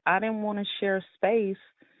 And I didn't want to share space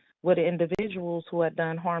with individuals who had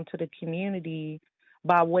done harm to the community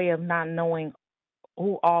by way of not knowing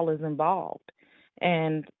who all is involved.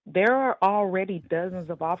 And there are already dozens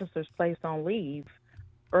of officers placed on leave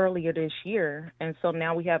earlier this year. And so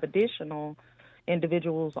now we have additional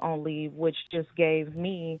individuals on leave, which just I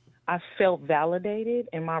felt validated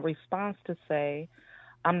in my response to say,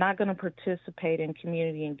 I'm not going to participate in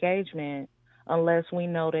community engagement unless we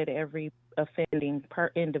know that every offending per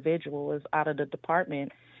individual is out of the department.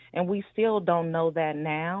 And we still don't know that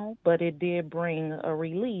now, but it did bring a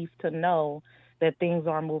relief to know that things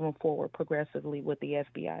are moving forward progressively with the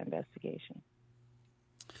FBI investigation.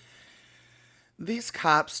 These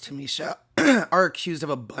cops, Tamisha, are accused of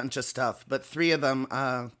a bunch of stuff, but three of them,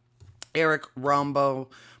 Eric Rombo,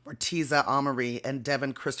 Mortiza Amari, and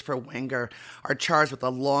Devin Christopher Wenger, are charged with a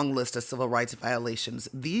long list of civil rights violations.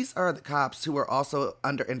 These are the cops who are also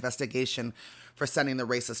under investigation for sending the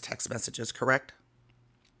racist text messages, correct?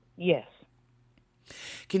 Yes.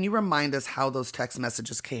 Can you remind us how those text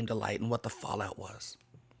messages came to light and what the fallout was?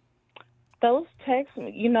 Those texts,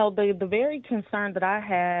 the very concern that I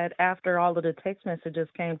had after all of the text messages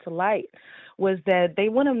came to light was that they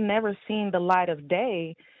would have never seen the light of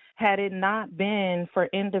day had it not been for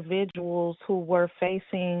individuals who were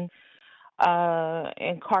facing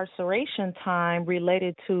incarceration time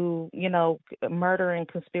related to, murder and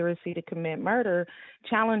conspiracy to commit murder,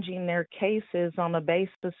 challenging their cases on the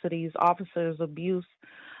basis of these officers' abuse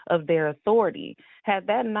of their authority. Had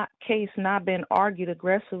that case not been argued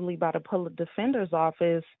aggressively by the public defender's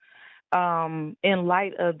office in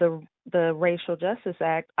light of the Racial Justice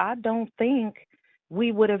Act, I don't think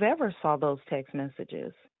we would have ever saw those text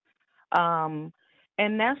messages.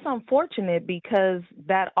 And that's unfortunate because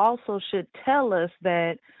that also should tell us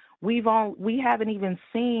that we haven't even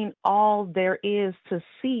seen all there is to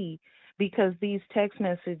see, because these text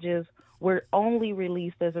messages were only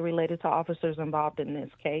released as it related to officers involved in this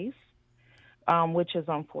case, which is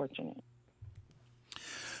unfortunate.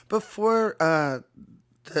 Before the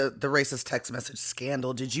racist text message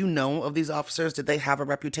scandal, did you know of these officers? Did they have a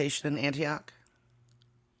reputation in Antioch?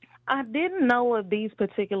 I didn't know of these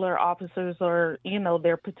particular officers or,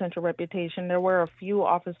 their potential reputation. There were a few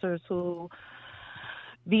officers who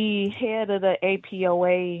the head of the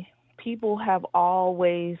APOA, people have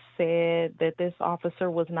always said that this officer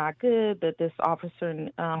was not good, that this officer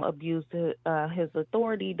abused his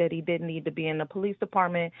authority, that he didn't need to be in the police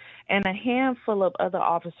department, and a handful of other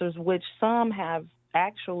officers, which some have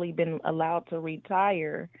actually been allowed to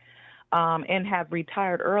retire and have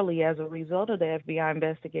retired early as a result of the FBI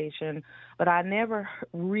investigation. But I never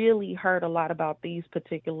really heard a lot about these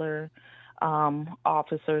particular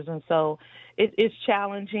officers. And so it's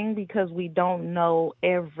challenging because we don't know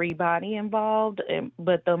everybody involved.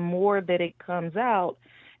 But the more that it comes out,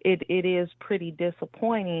 it is pretty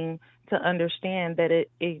disappointing to understand that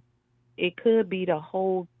it could be the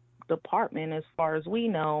whole department as far as we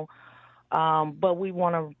know. But we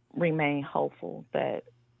want to remain hopeful that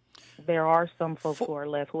there are some folks who are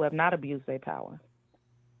left who have not abused their power.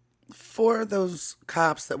 For those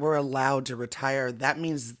cops that were allowed to retire, that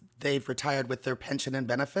means they've retired with their pension and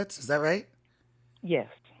benefits. Is that right? Yes.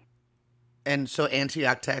 And so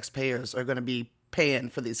Antioch taxpayers are going to be paying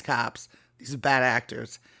for these cops, these bad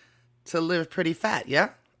actors, to live pretty fat, yeah?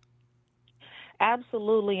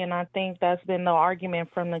 Absolutely, and I think that's been the argument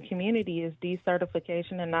from the community is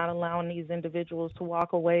decertification and not allowing these individuals to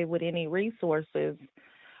walk away with any resources.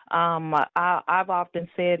 I've often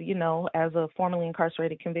said, as a formerly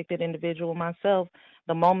incarcerated convicted individual myself,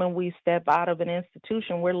 the moment we step out of an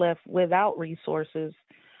institution, we're left without resources.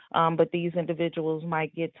 But these individuals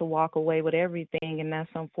might get to walk away with everything, and that's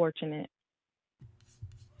unfortunate.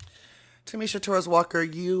 Tamisha Torres Walker,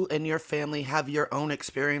 you and your family have your own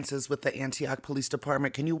experiences with the Antioch Police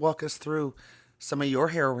Department. Can you walk us through some of your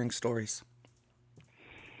harrowing stories?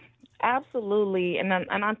 Absolutely, and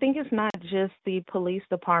I think it's not just the police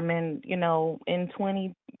department. In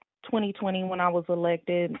 2020, when I was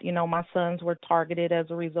elected, my sons were targeted as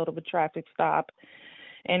a result of a traffic stop.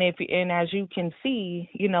 And as you can see,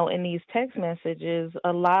 in these text messages,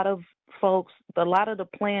 a lot of the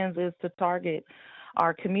plans is to target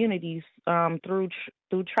our communities through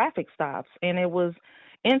traffic stops. And it was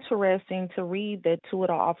interesting to read that two of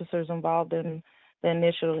the officers involved in the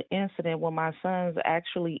initial incident with my sons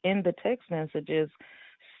actually in the text messages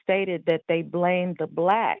stated that they blamed the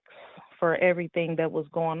blacks for everything that was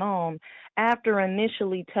going on after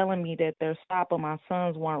initially telling me that their stop of my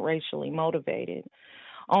sons weren't racially motivated.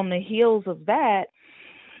 On the heels of that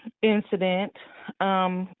incident,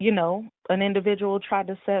 an individual tried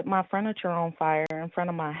to set my furniture on fire in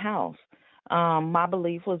front of my house. My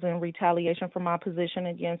belief was in retaliation for my position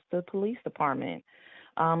against the police department.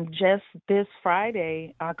 Just this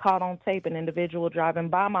Friday, I caught on tape an individual driving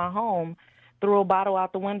by my home threw a bottle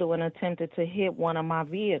out the window and attempted to hit one of my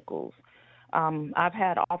vehicles. I've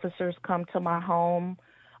had officers come to my home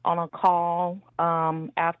on a call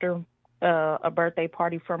after a birthday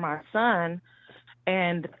party for my son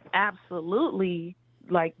and absolutely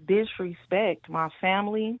disrespect my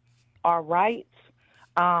family, our rights,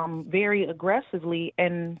 very aggressively.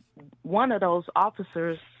 And one of those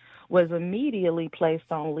officers was immediately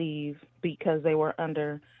placed on leave because they were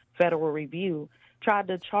under federal review, tried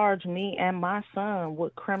to charge me and my son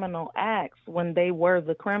with criminal acts when they were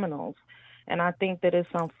the criminals. And I think that it's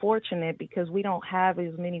unfortunate because we don't have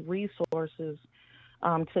as many resources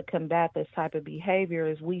to combat this type of behavior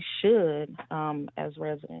as we should as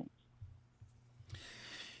residents.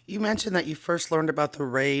 You mentioned that you first learned about the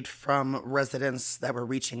raid from residents that were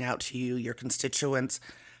reaching out to you, your constituents.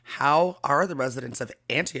 How are the residents of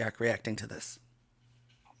Antioch reacting to this?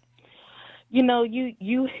 You know,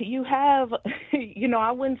 you have, you know,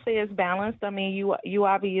 I wouldn't say it's balanced. I mean, you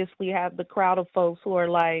obviously have the crowd of folks who are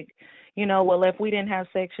like, you know, well, if we didn't have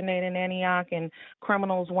Section 8 in Antioch and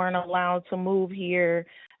criminals weren't allowed to move here,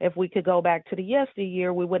 if we could go back to the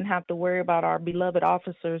yesteryear, we wouldn't have to worry about our beloved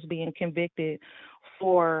officers being convicted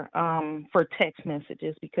for text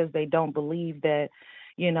messages because they don't believe that,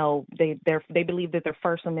 you know, they believe that their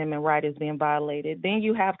First Amendment right is being violated. Then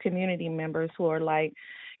you have community members who are like,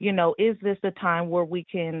 you know, is this the time where we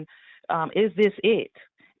can, is this it?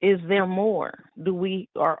 Is there more?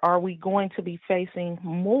 Are we going to be facing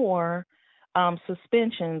more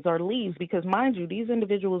suspensions or leaves? Because mind you, these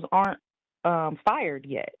individuals aren't fired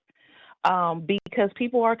yet. Because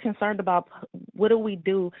people are concerned about what do we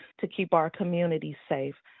do to keep our community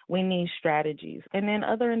safe. We need strategies. And then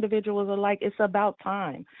other individuals are like, it's about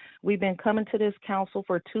time. We've been coming to this council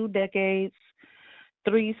for 2 decades,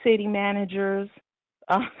 3 city managers,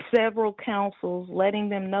 several councils, letting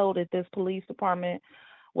them know that this police department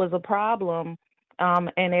was a problem,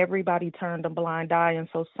 and everybody turned a blind eye. And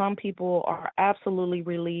so some people are absolutely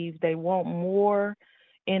relieved. They want more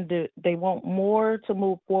to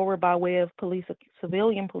move forward by way of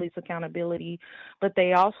civilian police accountability, but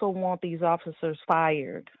they also want these officers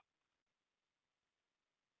fired.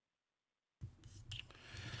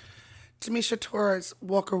 Tamisha Torres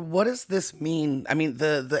Walker, what does this mean? I mean,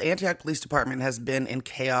 the Antioch Police Department has been in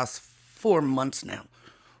chaos for months now.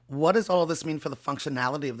 What does all of this mean for the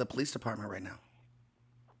functionality of the police department right now?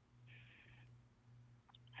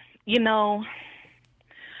 You know,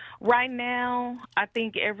 right now, I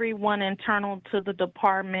think everyone internal to the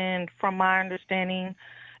department, from my understanding,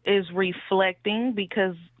 is reflecting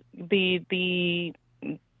because the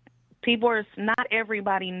people are, not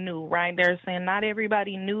everybody knew, right? They're saying not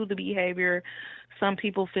everybody knew the behavior. Some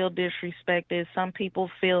people feel disrespected. Some people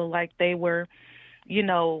feel like they were, you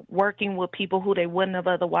know, working with people who they wouldn't have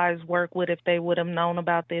otherwise worked with if they would have known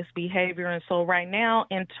about this behavior. And so right now,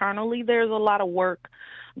 internally, there's a lot of work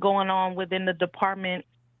going on within the department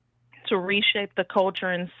to reshape the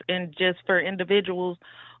culture and just for individuals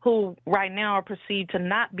who right now are perceived to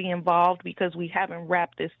not be involved because we haven't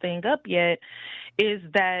wrapped this thing up yet, is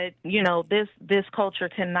that, you know, this culture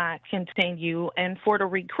cannot continue. And for the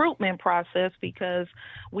recruitment process, because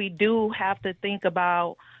we do have to think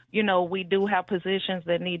about, you know, we do have positions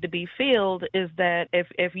that need to be filled, is that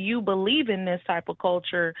if you believe in this type of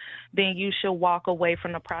culture, then you should walk away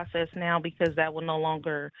from the process now, because that will no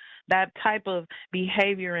longer, that type of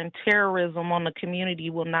behavior and terrorism on the community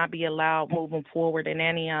will not be allowed moving forward in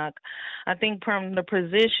Antioch. I think from the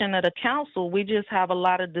position of the council, we just have a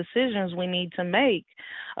lot of decisions we need to make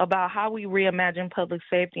about how we reimagine public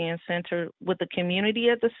safety and center with the community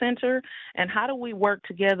at the center, and how do we work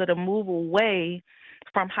together to move away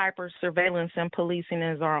from hyper surveillance and policing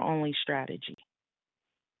as our only strategy.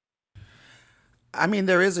 I mean,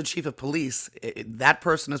 there is a chief of police. That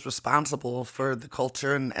person is responsible for the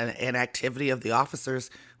culture and activity of the officers.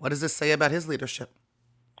 What does this say about his leadership?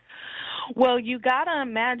 Well, you got to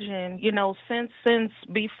imagine, you know, since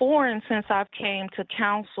before and since I've came to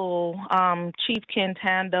council, Chief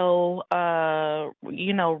Quintando,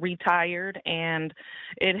 you know, retired, and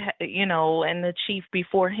and the chief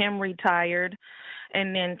before him retired.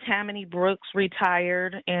 And then Tammany Brooks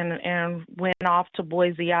retired and went off to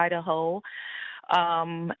Boise, Idaho.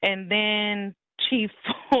 And then Chief,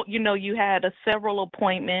 you know, you had several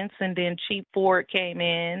appointments, and then Chief Ford came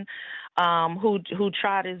in, who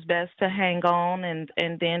tried his best to hang on and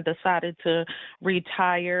then decided to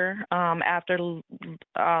retire after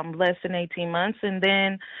less than 18 months. And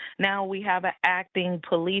then now we have an acting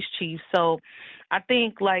police chief. So I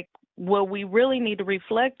think, like, what we really need to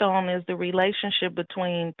reflect on is the relationship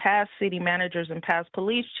between past city managers and past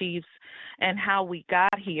police chiefs and how we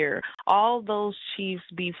got here. All those chiefs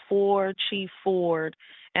before Chief Ford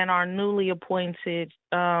and our newly appointed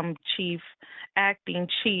acting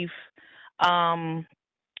chief,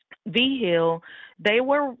 V-Hill, they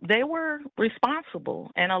were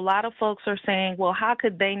responsible. And a lot of folks are saying, well, how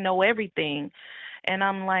could they know everything? And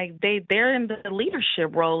I'm like, they're in the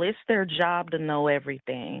leadership role. It's their job to know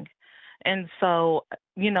everything. And so,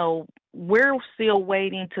 you know, we're still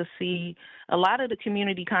waiting to see. A lot of the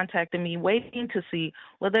community contacted me, waiting to see,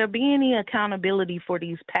 will there be any accountability for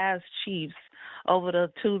these past chiefs over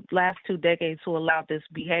the last 2 decades who allowed this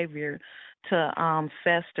behavior to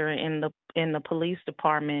fester in the police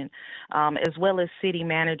department, as well as city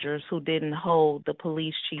managers who didn't hold the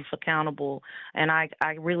police chief accountable. And I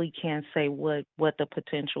really can't say what the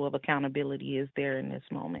potential of accountability is there in this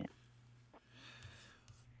moment.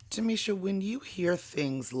 Tamisha, when you hear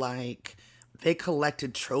things like they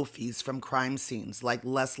collected trophies from crime scenes, like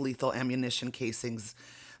less lethal ammunition casings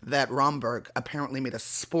that Romberg apparently made a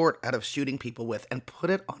sport out of shooting people with and put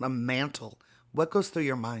it on a mantle, what goes through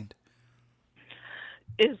your mind?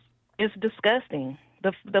 It's disgusting.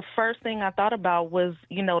 The first thing I thought about was,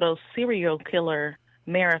 those serial killer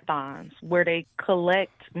marathons where they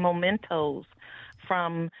collect mementos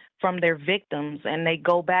from their victims, and they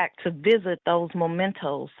go back to visit those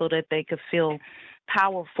mementos so that they could feel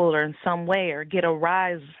powerful in some way or get a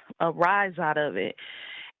rise out of it.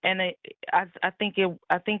 And I think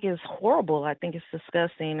it's horrible. I think it's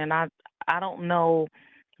disgusting, and I don't know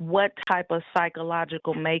what type of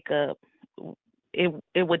psychological makeup it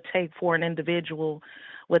would take for an individual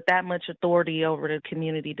with that much authority over the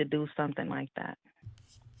community to do something like that.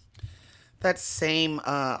 That same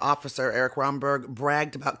officer, Eric Romberg,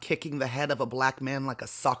 bragged about kicking the head of a black man like a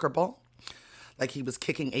soccer ball, like he was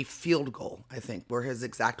kicking a field goal, I think, were his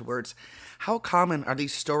exact words. How common are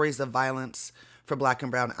these stories of violence for black and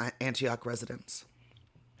brown Antioch residents?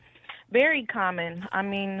 Very common. I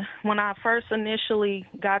mean, when I first initially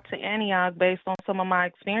got to Antioch, based on some of my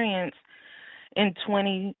experience in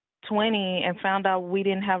 2020, and found out we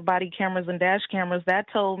didn't have body cameras and dash cameras,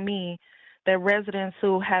 that told me that residents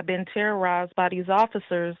who had been terrorized by these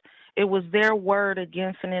officers, it was their word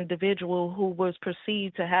against an individual who was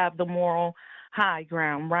perceived to have the moral high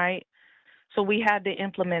ground, right? So we had to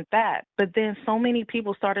implement that. But then so many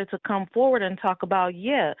people started to come forward and talk about,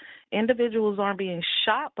 individuals aren't being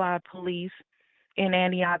shot by police in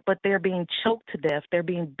Antioch, but they're being choked to death. They're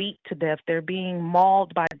being beat to death. They're being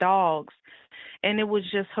mauled by dogs. And it was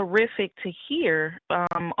just horrific to hear.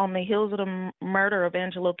 On the heels of the murder of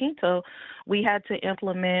Angelo Quinto, we had to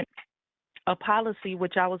implement a policy,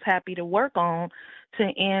 which I was happy to work on, to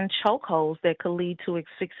end chokeholds that could lead to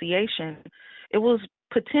asphyxiation. It was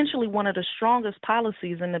potentially one of the strongest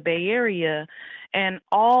policies in the Bay Area, and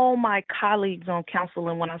all my colleagues on council,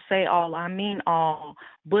 and when I say all, I mean all,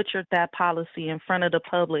 butchered that policy in front of the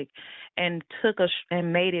public and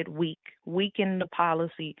and made it weakened the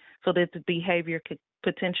policy so that the behavior could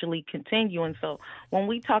potentially continue. And so when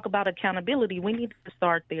we talk about accountability, we need to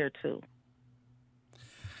start there too.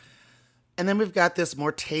 And then we've got this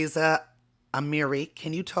Morteza Amiri.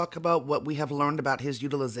 Can you talk about what we have learned about his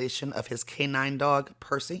utilization of his canine dog,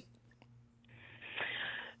 Percy?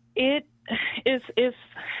 It's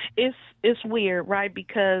weird, right?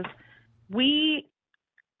 Because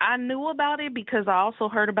I knew about it because I also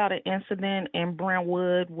heard about an incident in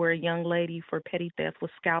Brentwood where a young lady for petty theft was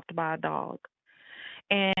scalped by a dog.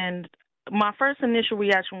 And my first initial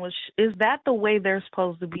reaction was, is that the way they're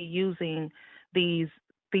supposed to be using these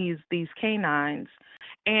canines?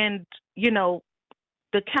 And,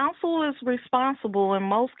 the council is responsible in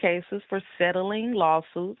most cases for settling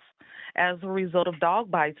lawsuits as a result of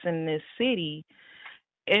dog bites in this city.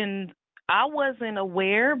 And I wasn't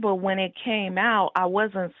aware, but when it came out, I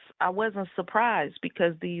wasn't surprised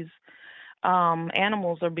because these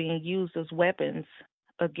animals are being used as weapons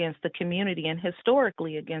against the community and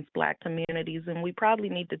historically against Black communities. And we probably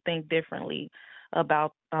need to think differently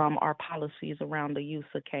about our policies around the use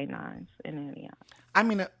of canines in Antioch. I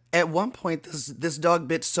mean, at one point, this dog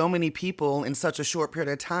bit so many people in such a short period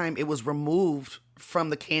of time, it was removed from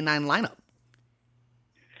the canine lineup.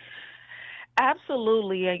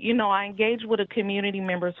 Absolutely. I engaged with a community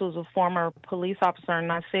member who's a former police officer,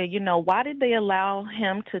 and I said, why did they allow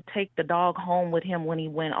him to take the dog home with him when he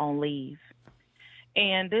went on leave?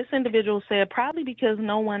 And this individual said, probably because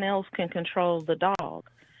no one else can control the dog.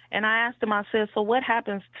 And I asked him, I said, so what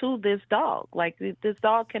happens to this dog? Like, this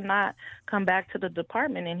dog cannot come back to the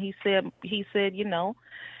department. And he said, it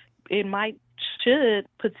should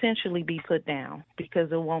potentially be put down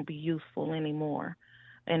because it won't be useful anymore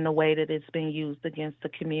in the way that it's being used against the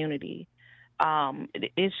community.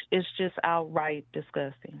 It's just outright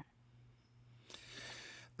disgusting.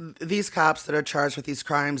 These cops that are charged with these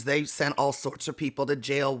crimes, they sent all sorts of people to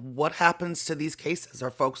jail. What happens to these cases?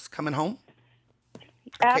 Are folks coming home?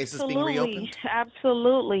 Cases being reopened?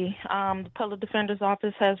 Absolutely. The Public Defender's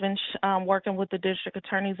Office has been working with the District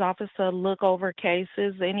Attorney's Office to look over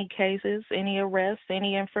cases, any arrests,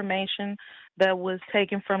 any information that was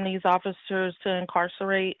taken from these officers to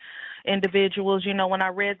incarcerate individuals. When I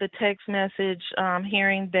read the text message,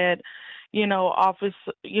 hearing that,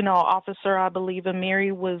 officer, I believe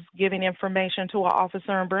Amiri was giving information to an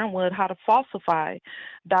officer in Brentwood how to falsify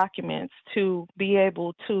documents to be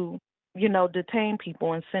able to, detain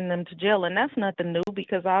people and send them to jail. And that's nothing new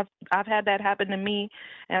because I've had that happen to me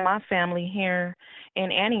and my family here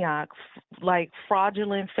in Antioch, like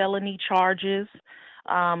fraudulent felony charges.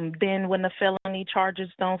 Then when the felony charges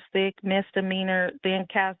don't stick, misdemeanor, then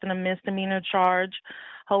casting a misdemeanor charge,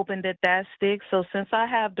 hoping that that sticks. So since I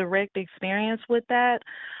have direct experience with that,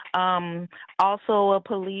 also a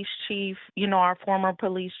police chief, our former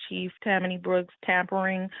police chief, Tammany Brooks,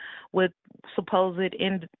 tampering with supposed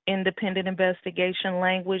independent investigation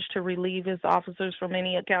language to relieve his officers from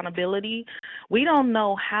any accountability. We don't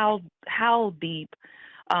know how deep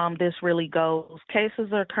this really goes.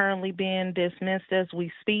 Cases are currently being dismissed as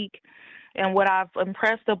we speak. And what I've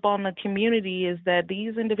impressed upon the community is that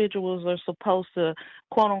these individuals are supposed to,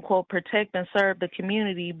 quote unquote, protect and serve the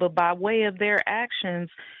community, but by way of their actions,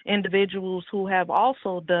 individuals who have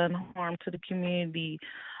also done harm to the community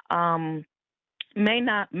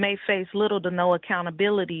may face little to no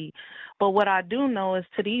accountability. But what I do know is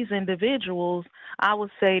to these individuals, I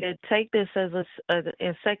would say to take this as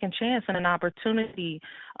a second chance and an opportunity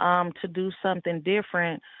to do something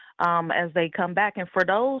different as they come back. And for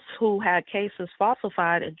those who had cases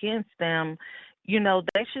falsified against them,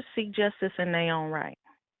 they should seek justice in their own right.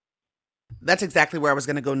 That's exactly where I was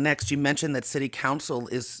going to go next. You mentioned that city council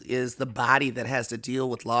is the body that has to deal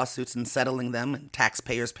with lawsuits and settling them, and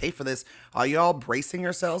taxpayers pay for this. Are you all bracing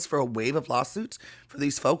yourselves for a wave of lawsuits for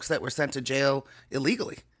these folks that were sent to jail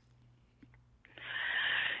illegally?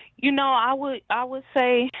 I would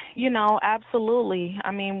say, absolutely.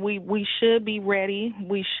 I mean, we should be ready.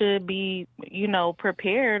 We should be,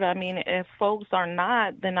 prepared. I mean, if folks are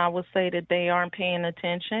not, then I would say that they aren't paying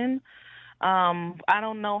attention. I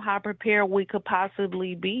don't know how prepared we could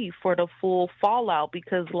possibly be for the full fallout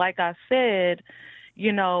because, like I said,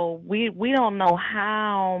 we don't know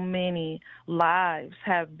how many lives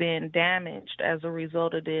have been damaged as a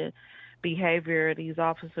result of the behavior of these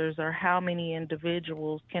officers, or how many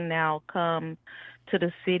individuals can now come to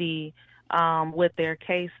the city with their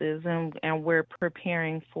cases, and we're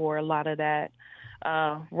preparing for a lot of that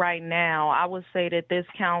right now. I would say that this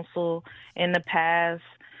council in the past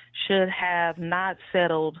should have not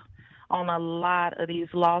settled on a lot of these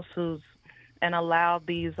lawsuits and allowed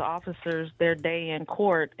these officers their day in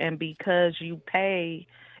court. And because you pay,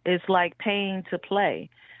 it's like paying to play.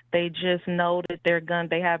 They just know that they're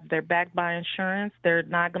backed by insurance. They're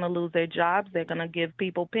not going to lose their jobs. They're going to give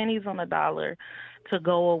people pennies on the dollar to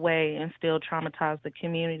go away and still traumatize the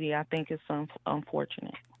community. I think it's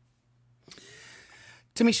unfortunate.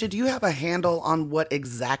 Tamisha, do you have a handle on what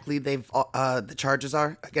exactly the charges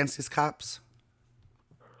are against these cops?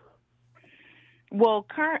 Well,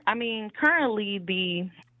 currently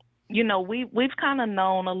we've kind of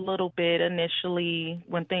known a little bit initially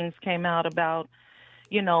when things came out about,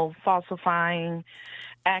 falsifying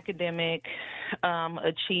academic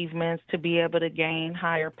achievements to be able to gain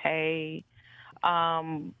higher pay,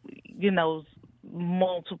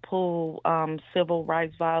 multiple civil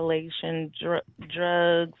rights violations,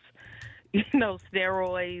 drugs,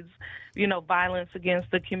 steroids, violence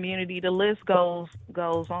against the community. The list goes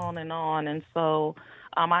on and on. And so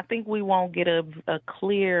I think we won't get a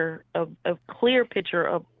clear picture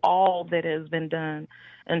of all that has been done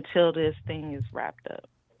until this thing is wrapped up.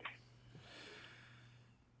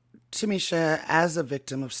 Tamisha, as a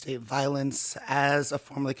victim of state violence, as a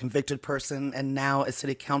formerly convicted person, and now a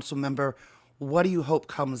city council member, what do you hope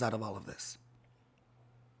comes out of all of this?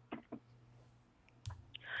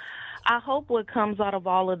 I hope what comes out of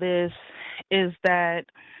all of this is that,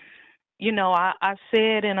 I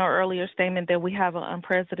said in our earlier statement that we have an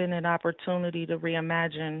unprecedented opportunity to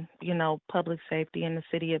reimagine, public safety in the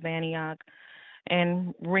city of Antioch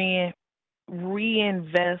and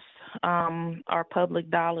reinvest our public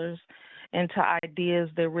dollars into ideas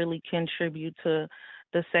that really contribute to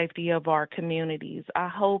the safety of our communities. I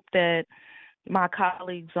hope that my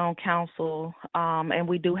colleagues on council, and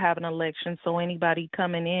we do have an election, so anybody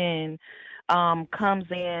coming in comes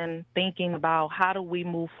in thinking about how do we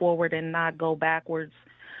move forward and not go backwards.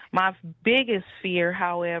 My biggest fear,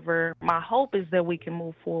 however, my hope is that we can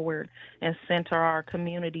move forward and center our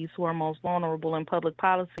communities who are most vulnerable in public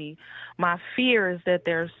policy. My fear is that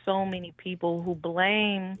there are so many people who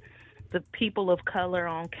blame the people of color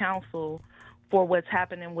on council for what's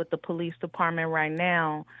happening with the police department right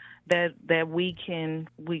now, that we can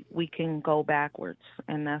go backwards,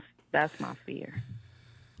 and that's my fear.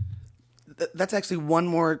 That's actually one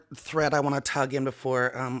more thread I want to tug in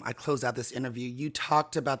before I close out this interview. You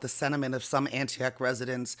talked about the sentiment of some Antioch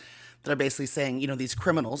residents that are basically saying, these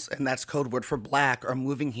criminals, and that's code word for black, are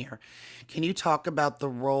moving here. Can you talk about the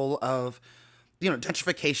role of,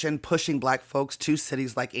 gentrification, pushing black folks to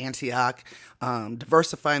cities like Antioch,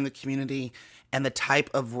 diversifying the community, and the type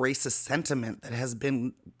of racist sentiment that has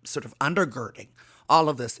been sort of undergirding all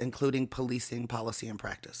of this, including policing, policy, and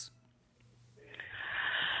practice?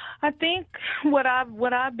 I think what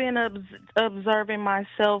I've been observing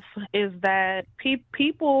myself is that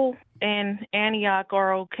people in Antioch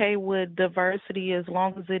are okay with diversity as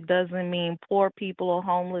long as it doesn't mean poor people or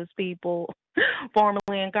homeless people,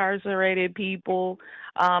 formerly incarcerated people,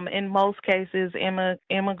 in most cases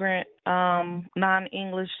immigrant,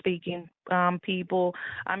 non-English speaking people.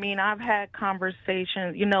 I mean, I've had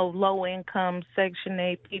conversations, low income, Section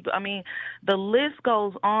 8 people. I mean, the list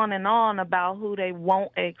goes on and on about who they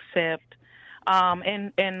won't accept.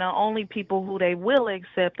 And the only people who they will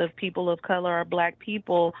accept of people of color or black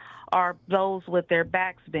people are those with their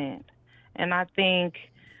backs bent. And I think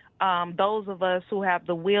those of us who have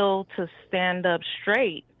the will to stand up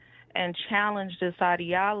straight and challenge this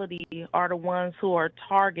ideology are the ones who are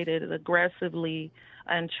targeted aggressively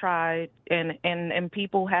and tried, and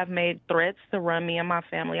people have made threats to run me and my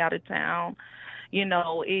family out of town.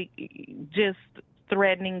 Just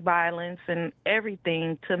threatening violence and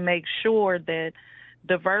everything to make sure that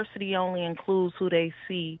diversity only includes who they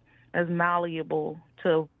see as malleable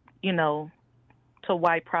to, to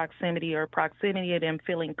white proximity or proximity of them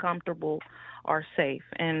feeling comfortable or safe.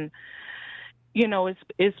 And,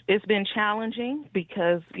 it's been challenging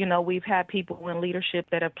because, we've had people in leadership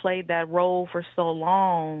that have played that role for so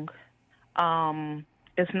long.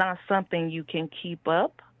 It's not something you can keep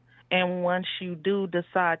up. And once you do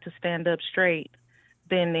decide to stand up straight,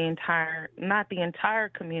 then not the entire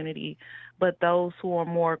community, but those who are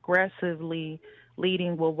more aggressively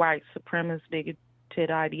leading with white supremacist bigoted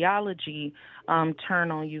ideology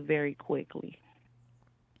turn on you very quickly.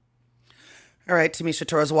 All right, Tamisha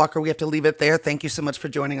Torres Walker, we have to leave it there. Thank you so much for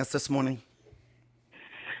joining us this morning.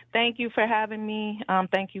 Thank you for having me.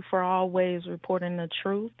 Thank you for always reporting the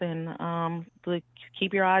truth, and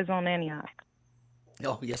keep your eyes on Antioch.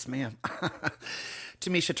 Oh, yes, ma'am.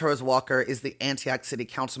 Tamisha Torres Walker is the Antioch City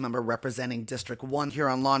Council member representing District 1 here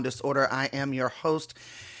on Law and Disorder. I am your host,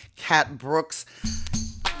 Kat Brooks.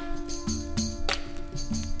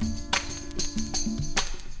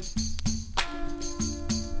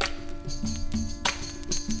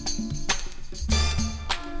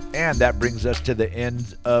 And that brings us to the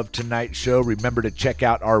end of tonight's show. Remember to check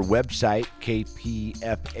out our website,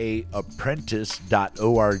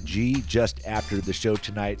 kpfaapprentice.org, just after the show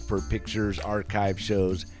tonight for pictures, archive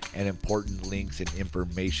shows, and important links and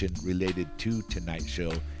information related to tonight's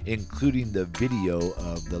show, including the video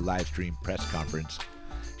of the live stream press conference.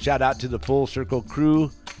 Shout out to the Full Circle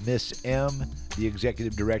crew, Miss M, the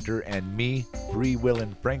executive director, and me, Bree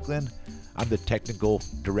Willen Franklin. I'm the technical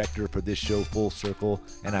director for this show, Full Circle,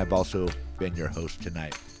 and I've also been your host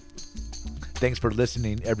tonight. Thanks for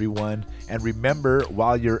listening, everyone. And remember,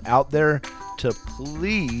 while you're out there, to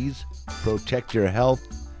please protect your health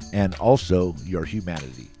and also your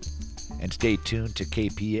humanity. And stay tuned to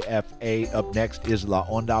KPFA. Up next is La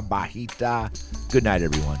Onda Bajita. Good night,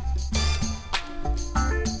 everyone.